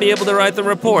definitely won't be able to write the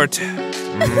report.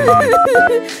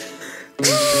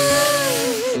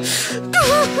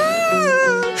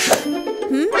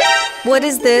 What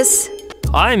is this?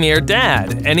 I'm your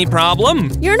dad. Any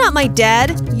problem? You're not my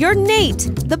dad. You're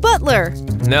Nate, the butler.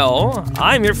 No,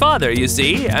 I'm your father, you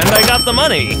see, and I got the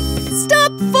money.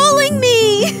 Stop fooling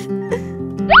me!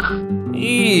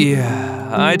 Yeah,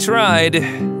 I tried.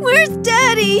 Where's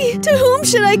Daddy? To whom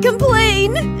should I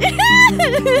complain?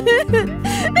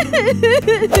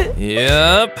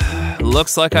 Yep,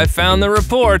 looks like I found the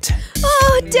report.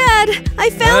 Oh, Dad, I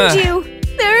found you.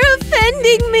 They're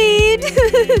offending me.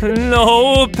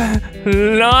 Nope,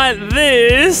 not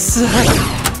this.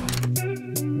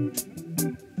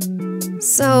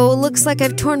 So, looks like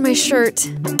I've torn my shirt.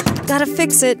 Gotta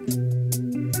fix it.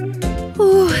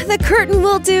 Ooh, the curtain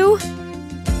will do.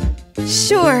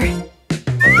 Sure.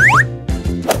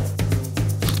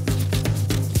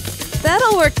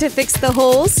 That'll work to fix the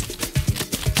holes.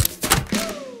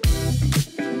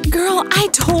 Girl, I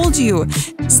told you.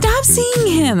 Stop seeing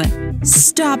him.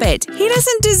 Stop it. He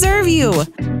doesn't deserve you.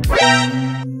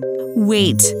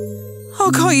 Wait.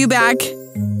 I'll call you back.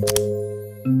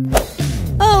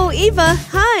 Oh, Eva,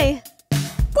 hi.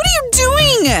 What are you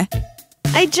doing?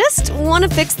 I just want to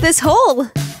fix this hole.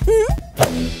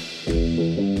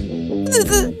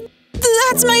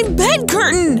 That's my bed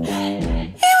curtain.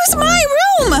 It was my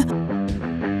room.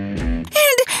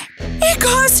 And it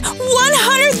cost $100,000.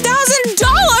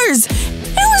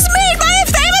 It was made by a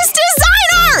famous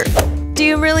designer. Do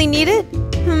you really need it?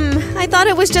 I thought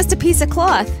it was just a piece of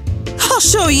cloth. I'll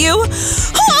show you.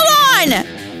 Hold on.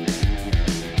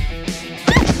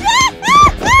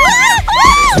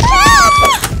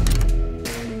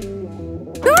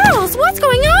 Girls, what's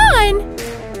going on?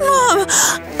 Mom,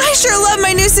 I sure love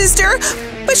my new sister,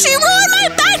 but she ruined my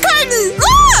bed curtain!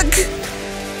 Look!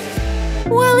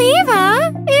 Well,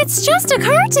 Eva, it's just a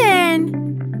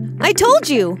curtain. I told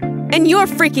you, and you're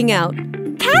freaking out.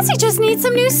 Cassie just needs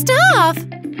some new stuff.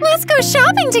 Let's go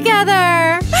shopping together.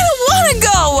 I don't want to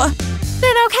go.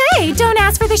 Then okay, don't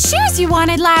ask for the shoes you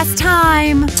wanted last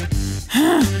time.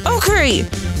 Okay,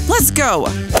 let's go.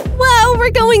 Wow, we're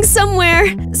going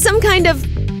somewhere. Some kind of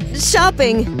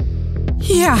shopping.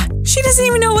 Yeah, she doesn't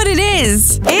even know what it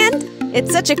is. And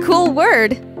it's such a cool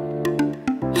word.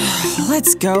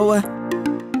 Let's go.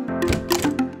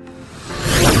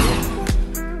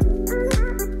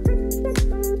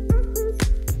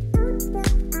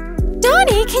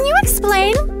 Donnie, can you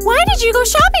explain? Why did you go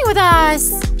shopping with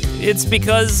us? It's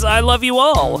because I love you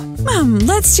all.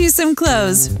 Let's choose some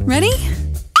clothes. Ready?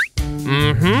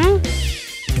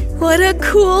 What a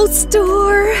cool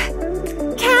store.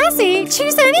 Cassie,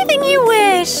 choose anything you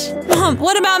wish.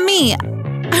 What about me?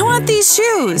 I want these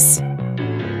shoes.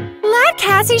 Let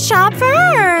Cassie shop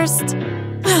first.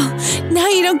 Now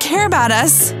you don't care about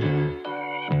us.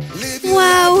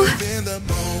 Wow.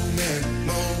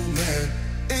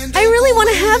 I really want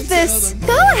to have this.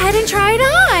 Go ahead and try it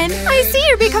on. I see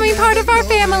you're becoming part of our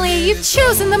family. You've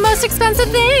chosen the most expensive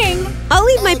thing. I'll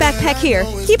leave my backpack here.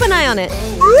 Keep an eye on it.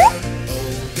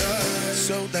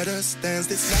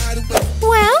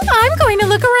 Well, I'm going to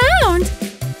look around.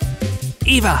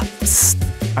 Eva, psst.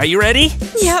 Are you ready?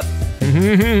 Yep.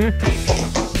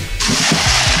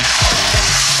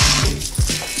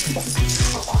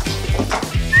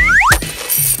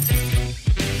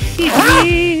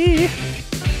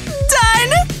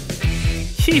 Done!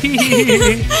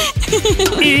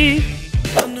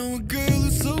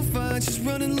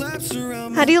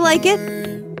 How do you like it?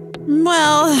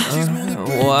 Well...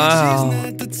 Wow.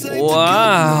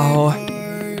 Wow.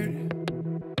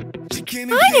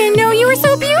 I didn't know you were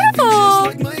so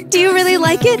beautiful. Do you really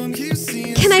like it?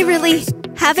 Can I really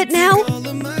have it now?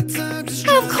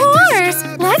 Of course.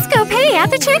 Let's go pay at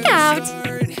the checkout.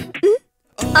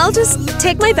 I'll just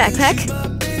take my backpack.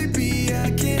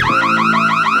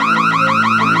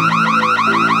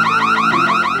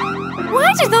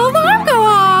 Why did the alarm go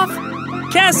off?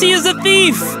 Cassie is a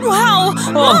thief! Wow!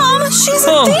 Mom, she's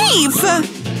a thief!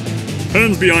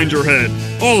 Hands behind your head.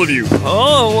 All of you.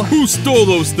 Oh! Who stole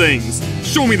those things?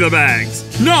 Show me the bags.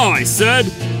 Now, I said.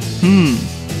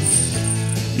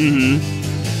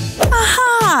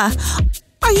 Aha!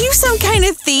 Are you some kind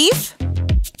of thief?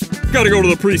 Gotta go to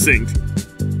the precinct.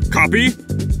 Copy?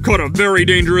 Caught a very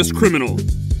dangerous criminal.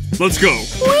 Let's go.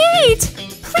 Wait!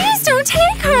 Please don't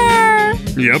take her!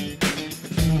 Yep.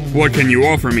 What can you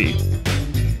offer me?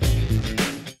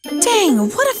 Dang,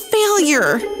 what a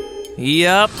failure!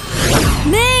 Yep.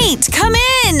 Nate, come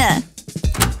in!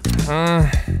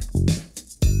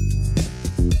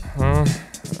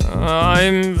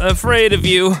 I'm afraid of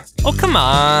you. Oh, come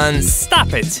on,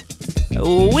 stop it.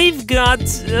 We've got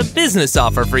a business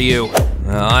offer for you.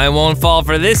 I won't fall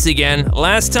for this again.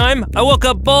 Last time, I woke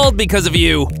up bald because of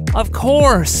you. Of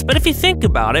course, but if you think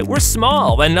about it, we're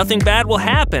small and nothing bad will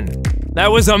happen. That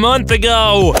was a month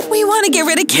ago. We want to get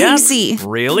rid of Casey. Yep.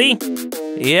 Really?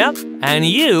 Yep, and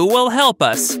you will help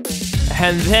us.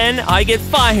 And then I get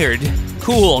fired.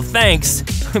 Cool, thanks.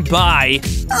 Bye.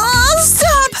 Oh,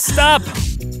 stop! Stop!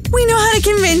 We know how to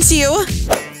convince you.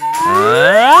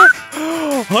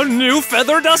 A new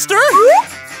feather duster?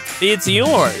 It's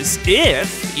yours,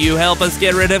 if you help us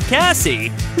get rid of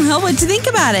Cassie. Well, what'd you think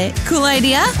about it? Cool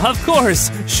idea? Of course.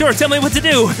 Sure, tell me what to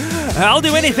do. I'll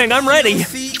do anything, I'm ready.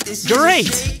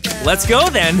 Great. Let's go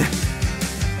then.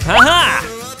 Haha!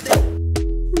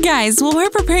 Guys, while we're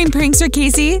preparing pranks for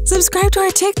Casey, subscribe to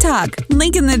our TikTok.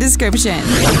 Link in the description.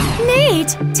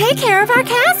 Nate, take care of our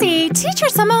Cassie. Teach her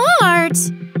some art.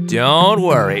 Don't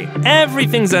worry.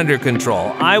 Everything's under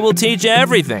control. I will teach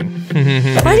everything.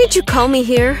 Why did you call me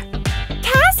here?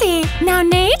 Cassie, now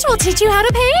Nate will teach you how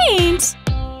to paint.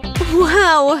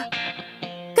 Wow.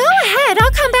 Go ahead,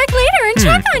 I'll come back later and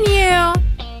check on you.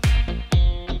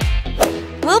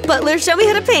 Well, Butler, show me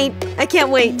how to paint. I can't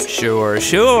wait. Sure,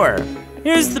 sure.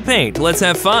 Here's the paint. Let's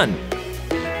have fun.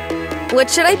 What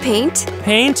should I paint?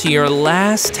 Paint your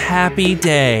last happy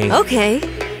day. Okay.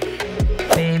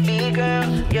 Baby girl,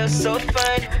 you're so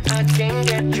fine. I can't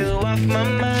get you off my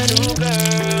mind. Ooh,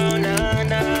 girl, nah,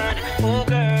 nah. Ooh,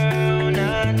 girl,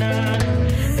 nah, nah.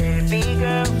 Baby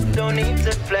girl, don't need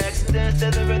to flex. Dance to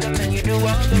the rhythm and you do all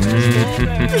the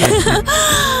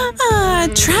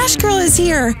rest. Trash Girl is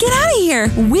here. Get out of here.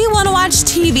 We want to watch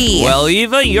TV. Well,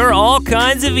 Eva, you're all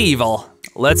kinds of evil.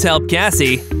 Let's help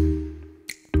Cassie.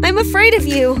 I'm afraid of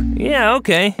you. Yeah,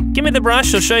 okay. Give me the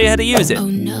brush, I'll show you how to use it. Oh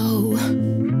no.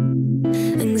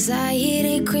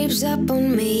 Anxiety creeps up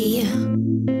on me.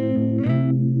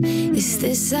 Is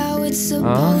this how it's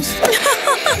supposed to?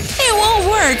 It won't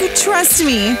work. Trust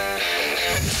me.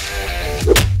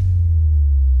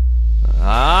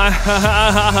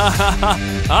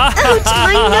 Ouch,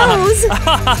 my nose!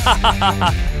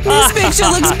 This picture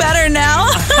looks better now.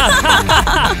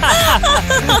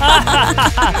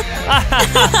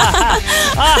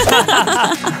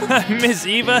 Miss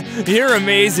Eva, you're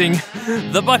amazing.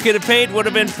 The bucket of paint would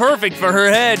have been perfect for her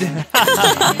head.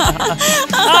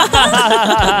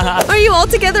 Are you all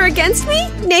together against me?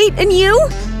 Nate and you?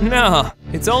 No,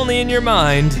 it's only in your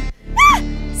mind.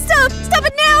 Stop! Stop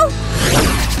it now!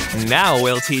 Now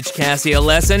we'll teach Cassie a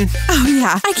lesson. Oh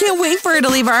yeah, I can't wait for her to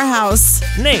leave our house.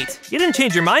 Nate, you didn't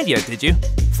change your mind yet, did you?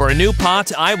 For a new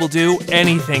pot, I will do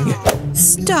anything.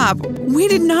 Stop. We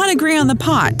did not agree on the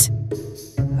pot.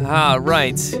 Ah,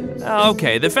 right.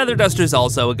 Okay, the feather duster's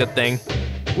also a good thing.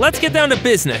 Let's get down to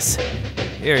business.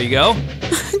 Here you go.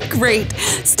 Great.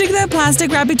 Stick that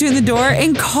plastic wrap between the door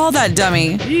and call that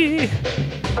dummy.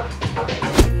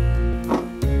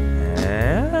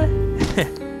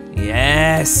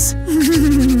 Yes.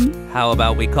 How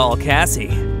about we call Cassie?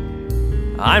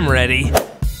 I'm ready.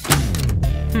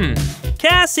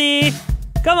 Cassie!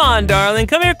 Come on, darling,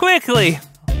 come here quickly.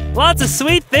 Lots of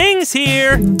sweet things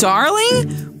here. Darling?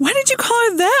 Why did you call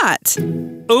her that?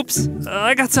 Oops,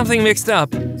 I got something mixed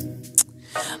up.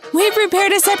 We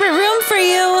prepared a separate room for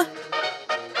you.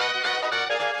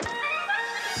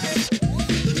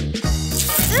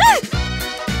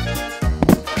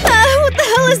 What the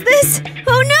hell is this?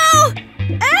 Oh no!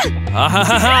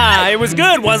 It was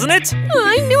good, wasn't it?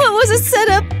 I knew it was a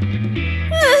setup.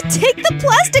 Take the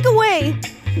plastic away.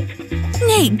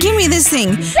 Nate, give me this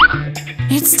thing.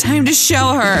 It's time to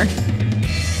show her.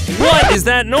 What is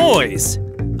that noise?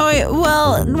 Oh,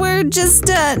 well, we're just,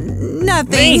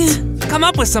 nothing. Nate, come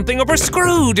up with something or we're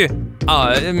screwed.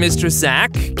 Mr.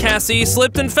 Zach, Cassie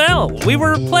slipped and fell. We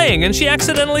were playing and she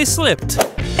accidentally slipped.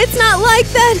 It's not like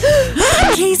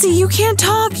that. Casey, you can't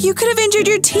talk. You could have injured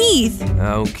your teeth.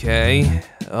 Okay.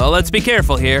 Let's be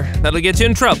careful here. That'll get you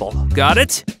in trouble. Got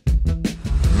it?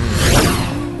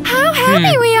 How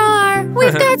happy we are!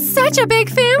 We've got such a big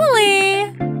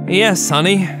family! Yes,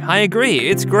 honey. I agree.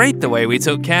 It's great the way we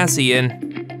took Cassie in.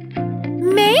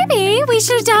 Maybe we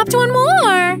should adopt one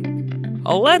more.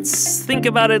 Let's think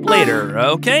about it later,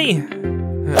 okay?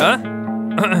 Huh?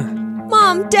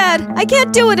 Mom, Dad, I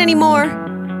can't do it anymore.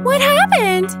 What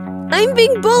happened? I'm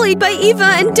being bullied by Eva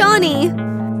and Donnie.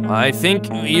 I think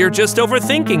you're just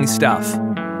overthinking stuff.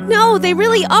 No, they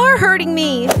really are hurting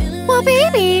me. Well,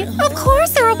 baby, of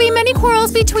course there will be many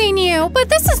quarrels between you, but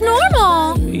this is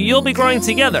normal. You'll be growing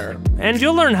together, and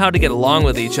you'll learn how to get along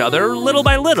with each other little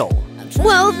by little.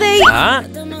 Well, they…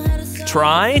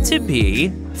 Try to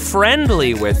be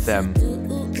friendly with them.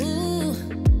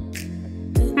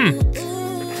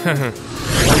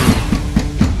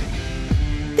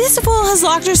 This fool has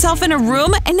locked herself in a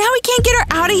room, and now we can't get her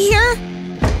out of here?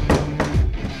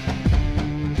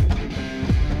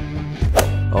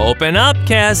 Open up,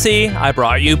 Cassie. I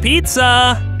brought you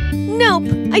pizza. Nope,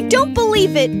 I don't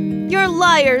believe it. You're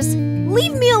liars.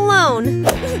 Leave me alone.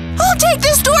 I'll take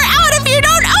this door out if you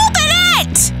don't open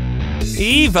it!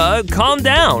 Eva, calm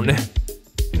down.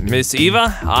 Miss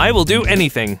Eva, I will do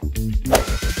anything.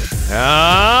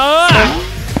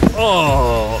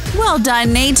 Oh. Well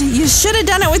done, Nate. You should have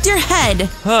done it with your head.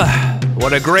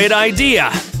 What a great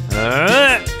idea.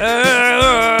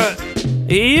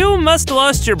 You must have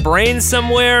lost your brain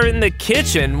somewhere in the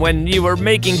kitchen when you were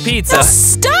making pizza. Oh,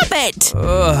 stop it!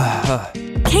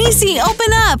 Casey,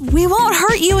 open up. We won't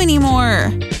hurt you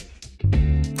anymore.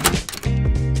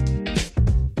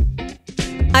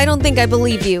 I don't think I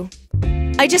believe you.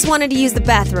 I just wanted to use the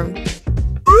bathroom.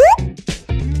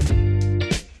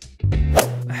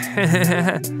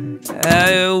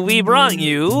 We brought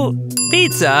you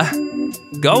pizza.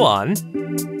 Go on.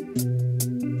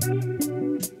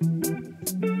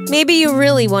 Maybe you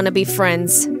really want to be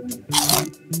friends.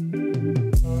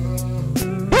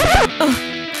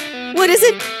 Oh, what is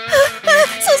it?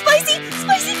 So spicy!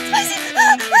 Spicy!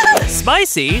 Spicy!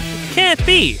 Spicy? Can't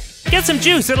be. Get some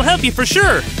juice, it'll help you for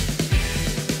sure.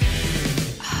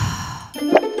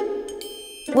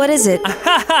 What is it? So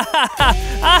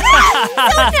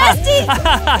nasty!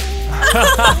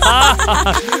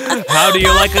 How do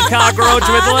you like a cockroach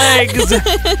with legs?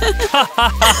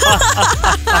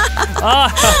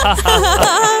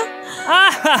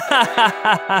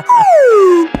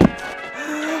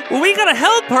 We gotta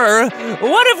help her.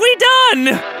 What have we done?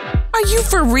 Are you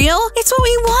for real? It's what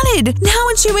we wanted. Now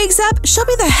when she wakes up, she'll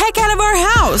be the heck out of our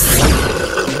house.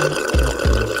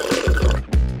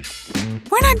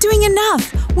 We're not doing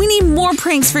enough. We need more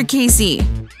pranks for Casey.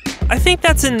 I think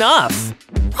that's enough.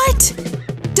 What?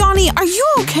 Donnie, are you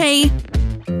okay?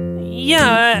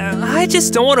 Yeah, I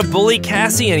just don't want to bully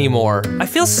Cassie anymore. I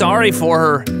feel sorry for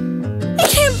her. It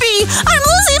can't be! I'm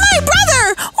losing my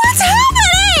brother! What's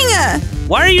happening?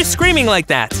 Why are you screaming like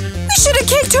that? We should have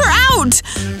kicked her out!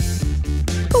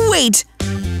 Wait,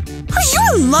 are you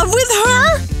in love with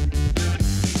her?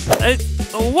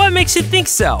 What makes you think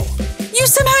so? You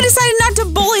somehow decided not to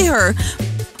bully her.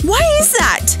 Why is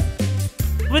that?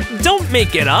 But don't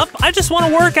make it up. I just want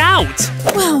to work out.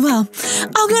 Well,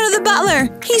 I'll go to the butler.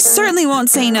 He certainly won't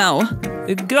say no.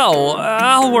 Go,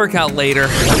 I'll work out later.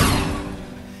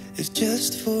 If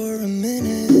just for a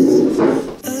minute.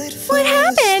 What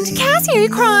happened? Cassie, are you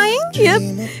crying? Yep,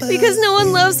 because no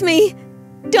one loves me.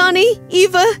 Donnie,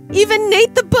 Eva, even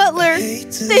Nate the butler.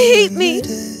 They hate me.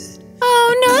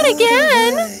 Oh, not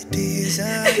again.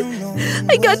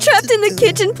 I got trapped in the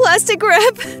kitchen plastic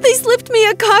wrap. They slipped me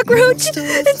a cockroach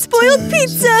and spoiled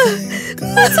pizza.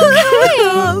 That's okay.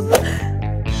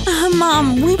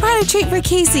 Mom, we brought a treat for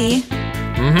Casey.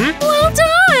 Well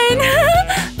done.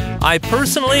 I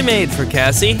personally made for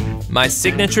Cassie my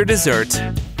signature dessert.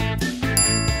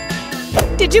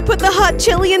 Did you put the hot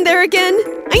chili in there again?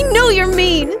 I know you're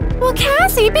mean. Well,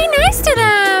 Cassie, be nice to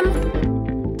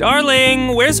them.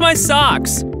 Darling, where's my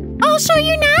socks? I'll show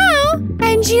you now.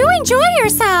 And you enjoy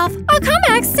yourself. I'll come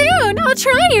back soon. I'll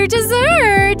try your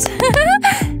dessert.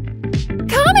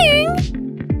 Coming.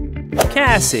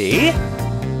 Cassie,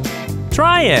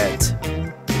 try it.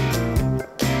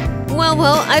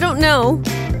 Well, I don't know.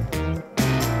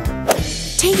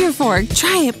 Take your fork.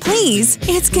 Try it, please.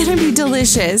 It's gonna be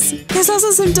delicious. There's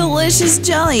also some delicious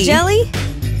jelly. Jelly?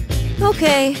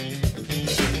 Okay.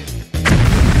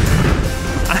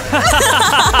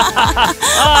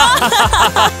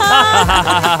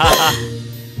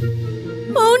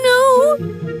 Oh no!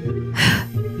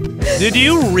 Did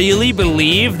you really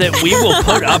believe that we will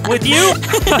put up with you?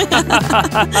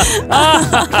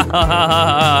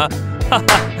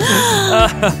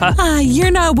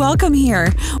 You're not welcome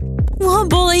here. We'll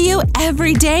bully you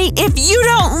every day if you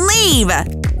don't leave.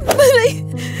 But I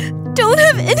don't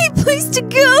have any place to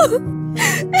go.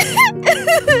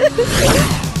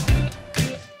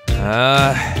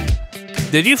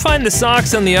 Did you find the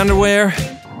socks and the underwear?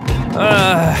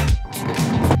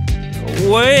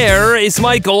 Where is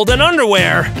my golden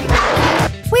underwear?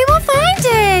 We will find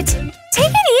it.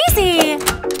 Take it easy.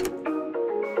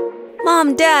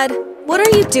 Mom, Dad, what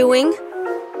are you doing?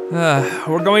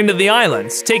 We're going to the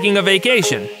islands, taking a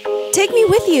vacation. Take me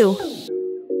with you.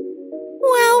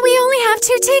 Well, we only have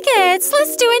 2 tickets.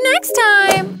 Let's do it next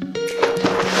time.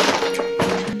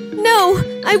 No,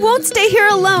 I won't stay here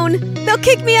alone. They'll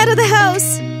kick me out of the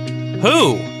house.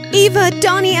 Who? Eva,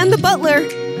 Donnie, and the butler.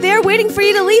 They're waiting for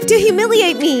you to leave to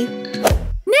humiliate me.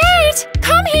 Nate,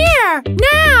 come here,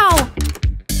 now!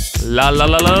 La la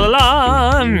la la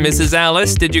la, Mrs.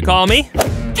 Alice, did you call me?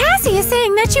 Cassie is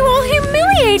saying that you will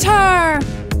humiliate her.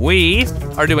 We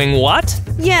are doing what?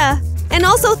 Yeah, and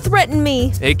also threaten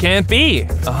me. It can't be.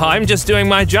 I'm just doing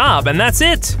my job, and that's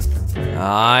it.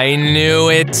 I knew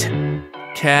it.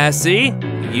 Cassie,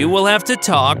 you will have to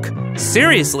talk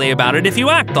seriously about it if you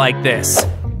act like this.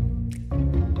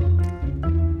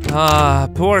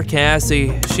 Poor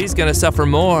Cassie. She's gonna suffer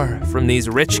more from these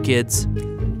rich kids.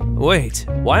 Wait,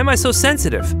 why am I so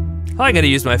sensitive? I gotta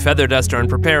use my feather duster and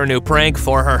prepare a new prank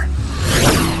for her.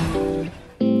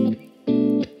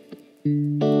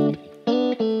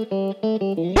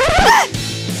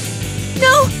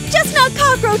 No, just not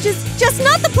cockroaches. Just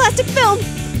not the plastic film.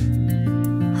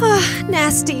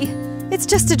 Nasty. It's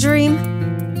just a dream.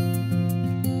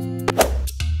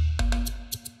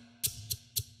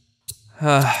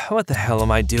 What the hell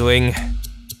am I doing?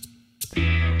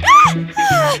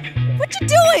 What you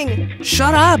doing?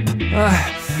 Shut up!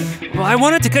 Well, I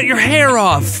wanted to cut your hair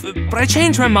off, but I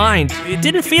changed my mind. It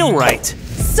didn't feel right.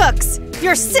 Sucks.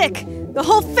 You're sick. The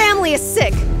whole family is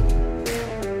sick.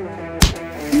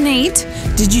 Nate,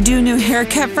 did you do a new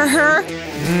haircut for her?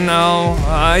 No,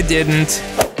 I didn't.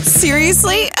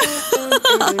 Seriously?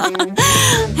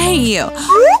 Hey, you.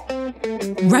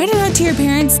 Write it out to your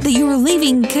parents that you were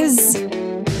leaving because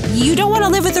you don't want to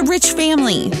live with a rich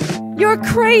family. You're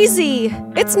crazy.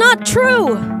 It's not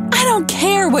true. I don't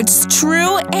care what's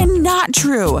true and not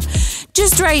true.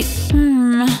 Just write,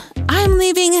 I'm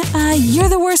leaving. You're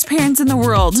the worst parents in the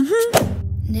world.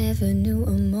 Never knew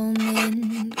a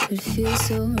moment could feel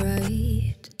so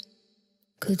right.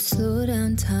 Could slow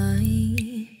down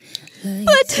time like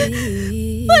But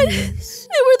this.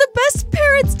 they were the best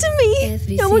parents to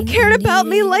me. No one cared about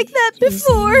me like that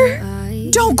before.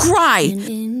 Don't cry.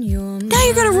 Now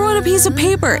you're gonna ruin a piece of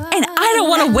paper, and I don't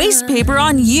want to waste paper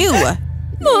on you.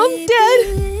 Mom, Dad,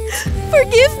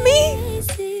 forgive me.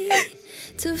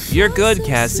 You're good,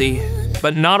 Cassie,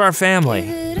 but not our family.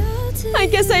 I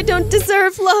guess I don't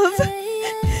deserve love.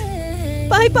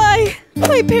 Bye-bye,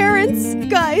 my parents.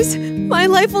 Guys, my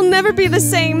life will never be the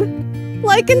same.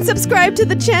 Like and subscribe to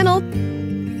the channel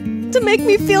to make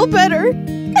me feel better.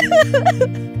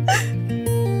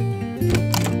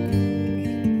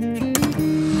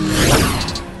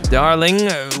 Darling,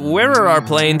 where are our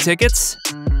plane tickets?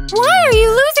 Why are you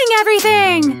losing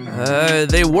everything?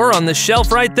 They were on the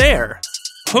shelf right there.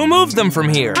 Who moved them from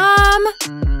here?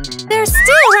 They're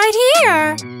still right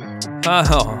here.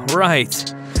 Oh,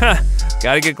 right.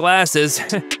 Gotta get glasses.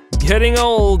 Getting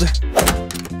old.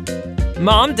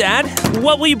 Mom, Dad,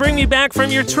 what will you bring me back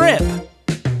from your trip?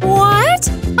 What?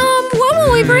 What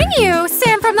will we bring you?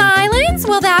 Sand from the islands?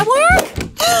 Will that work?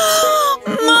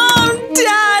 Mom,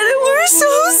 Dad, we're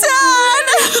so sad.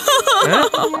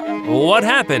 Huh? What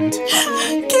happened?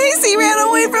 Casey ran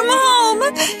away from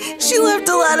home. She left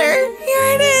a letter. Here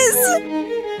it is.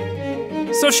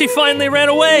 So she finally ran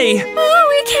away. Oh,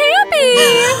 it can't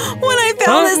be. When I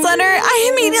found this letter, I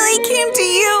immediately came to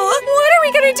you. What are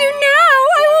we gonna do now?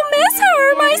 I will miss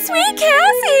her, my sweet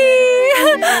Cassie.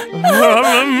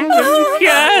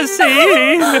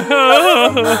 Cassie.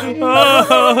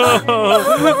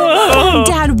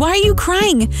 Dad, why are you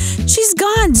crying? She's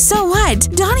gone. So what?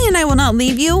 Donnie and I will not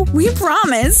leave you. We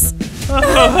promise.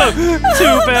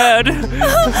 Too bad.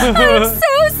 I'm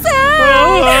so sad.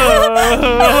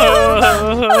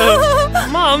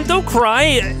 Mom, don't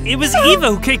cry. It was Eva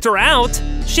who kicked her out.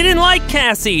 She didn't like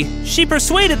Cassie. She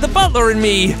persuaded the butler and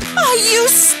me. Oh, you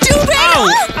stupid!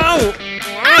 Ow!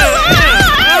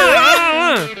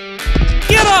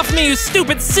 Get off me, you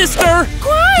stupid sister!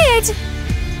 Quiet!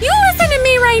 You listen to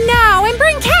me right now and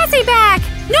bring Cassie back!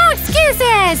 No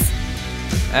excuses!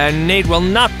 And Nate will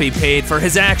not be paid for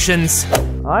his actions.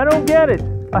 I don't get it.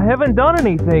 I haven't done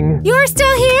anything. You're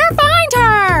still here? Find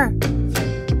her!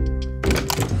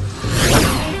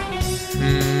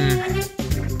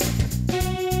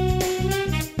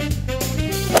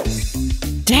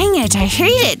 Dang it, I hate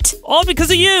it. All because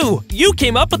of you. You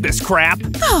came up with this crap.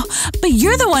 Oh, but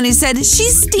you're the one who said she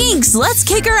stinks. Let's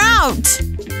kick her out.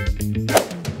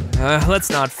 Let's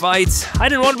not fight. I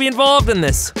didn't want to be involved in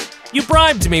this. You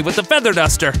bribed me with the feather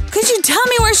duster. Could you tell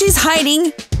me where she's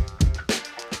hiding?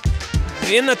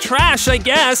 In the trash, I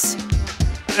guess.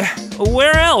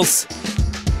 Where else?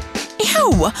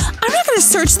 Ew, I'm not gonna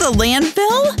search the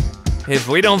landfill. If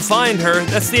we don't find her,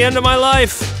 that's the end of my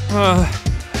life.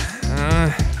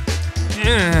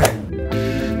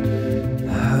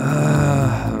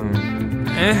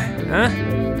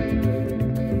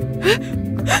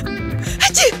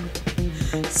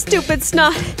 Stupid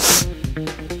snot.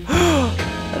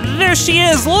 There she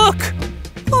is, look!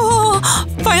 Oh,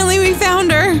 finally we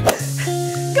found her.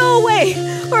 Go away,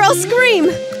 or I'll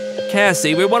scream.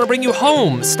 Cassie, we want to bring you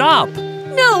home. Stop.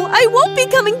 No, I won't be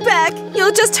coming back.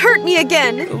 You'll just hurt me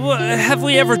again. Have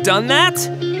we ever done that?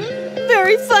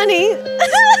 Very funny.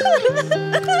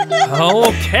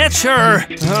 Oh, catch her!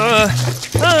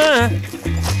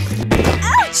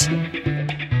 Ouch!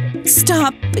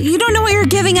 Stop. You don't know what you're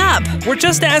giving up. We're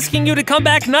just asking you to come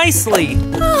back nicely.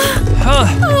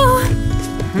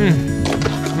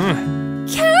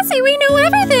 Cassie, we know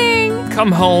everything.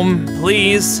 Come home,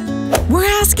 please. We're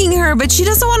asking her, but she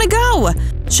doesn't want to go.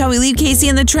 Shall we leave Casey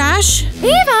in the trash? Eva,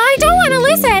 I don't want to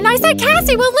listen. I said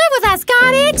Cassie will live with us,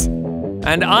 got it?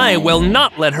 And I will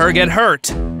not let her get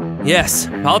hurt. Yes,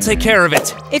 I'll take care of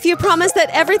it. If you promise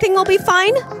that everything will be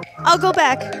fine, I'll go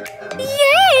back.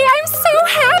 Yay! I'm so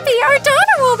happy! Our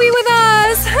daughter will be with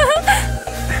us!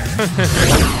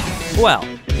 Well,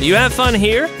 you have fun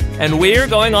here, and we're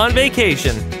going on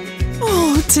vacation.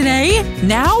 Oh, today?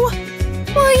 Now?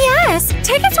 Well, yes.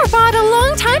 Tickets were bought a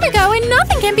long time ago and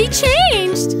nothing can be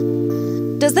changed.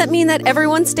 Does that mean that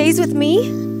everyone stays with me?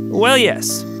 Well,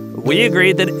 yes. We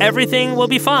agreed that everything will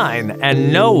be fine,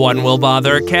 and no one will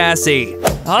bother Cassie.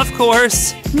 Of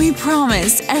course. We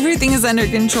promise. Everything is under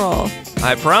control.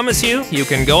 I promise you, you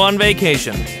can go on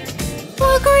vacation.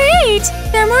 Well, great.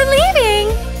 Then we're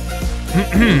leaving.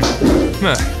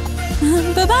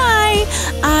 Bye-bye.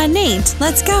 Nate,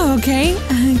 let's go, okay?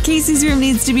 Casey's room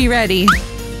needs to be ready.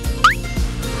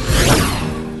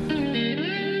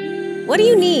 What do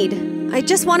you need? I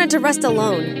just wanted to rest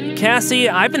alone. Cassie,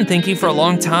 I've been thinking for a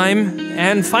long time,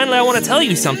 and finally I want to tell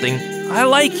you something. I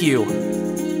like you.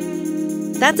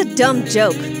 That's a dumb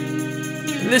joke.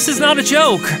 This is not a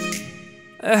joke.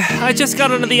 I just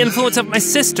got under the influence of my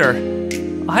sister.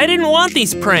 I didn't want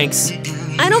these pranks.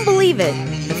 I don't believe it.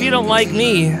 If you don't like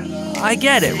me, I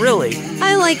get it, really.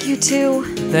 I like you too.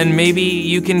 Then maybe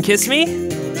you can kiss me?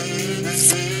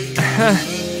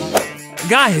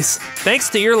 Guys, thanks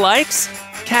to your likes,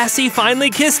 Cassie finally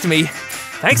kissed me.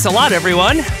 Thanks a lot,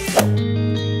 everyone.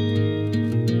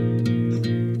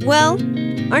 Well,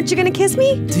 aren't you gonna kiss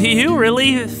me? Do you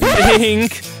really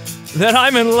think that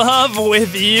I'm in love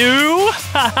with you?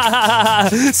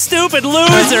 Stupid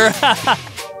loser!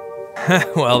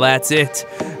 Well, that's it.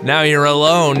 Now you're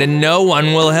alone and no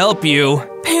one will help you.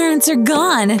 Parents are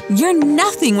gone. You're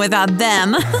nothing without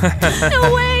them.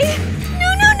 No way! No!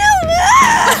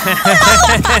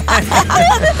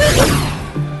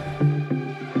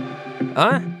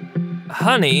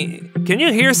 Honey, can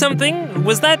you hear something?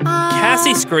 Was that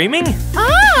Cassie screaming?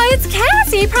 Ah, it's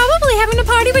Cassie, probably having a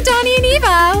party with Donnie and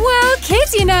Eva. Well,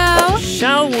 kids, you know.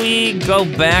 Shall we go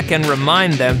back and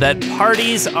remind them that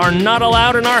parties are not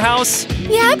allowed in our house?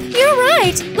 Yep, you're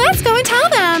right. Let's go and tell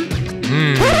them.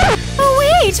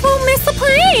 Oh, wait, we'll miss the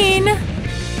plane.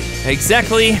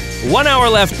 Exactly 1 hour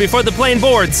left before the plane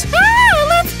boards. Ah,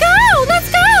 let's go, let's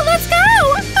go, let's go.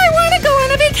 I want to go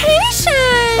on a vacation.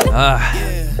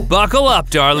 Buckle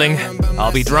up, darling.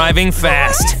 I'll be driving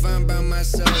fast.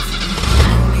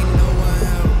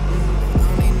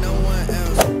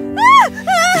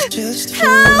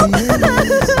 Help!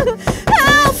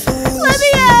 Help! Let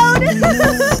me out!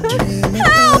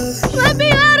 Help! Let me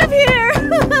out of here!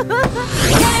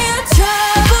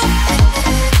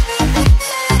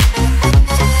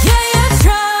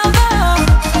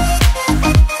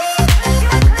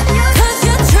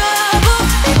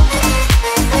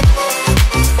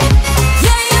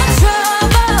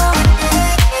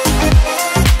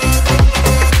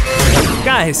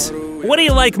 Guys, what do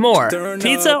you like more,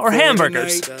 pizza or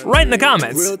hamburgers? Write in the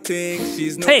comments.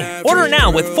 Hey, order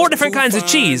now with 4 different kinds of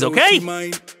cheese, okay?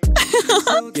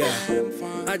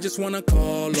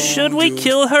 Should we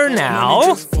kill her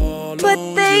now?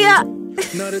 But they,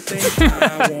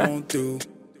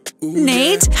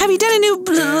 Nate, have you done a new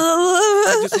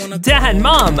Dad,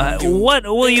 Mom, what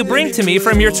will you bring to me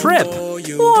from your trip?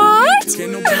 What?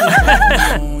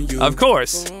 Of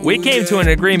course, we came to an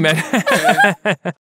agreement.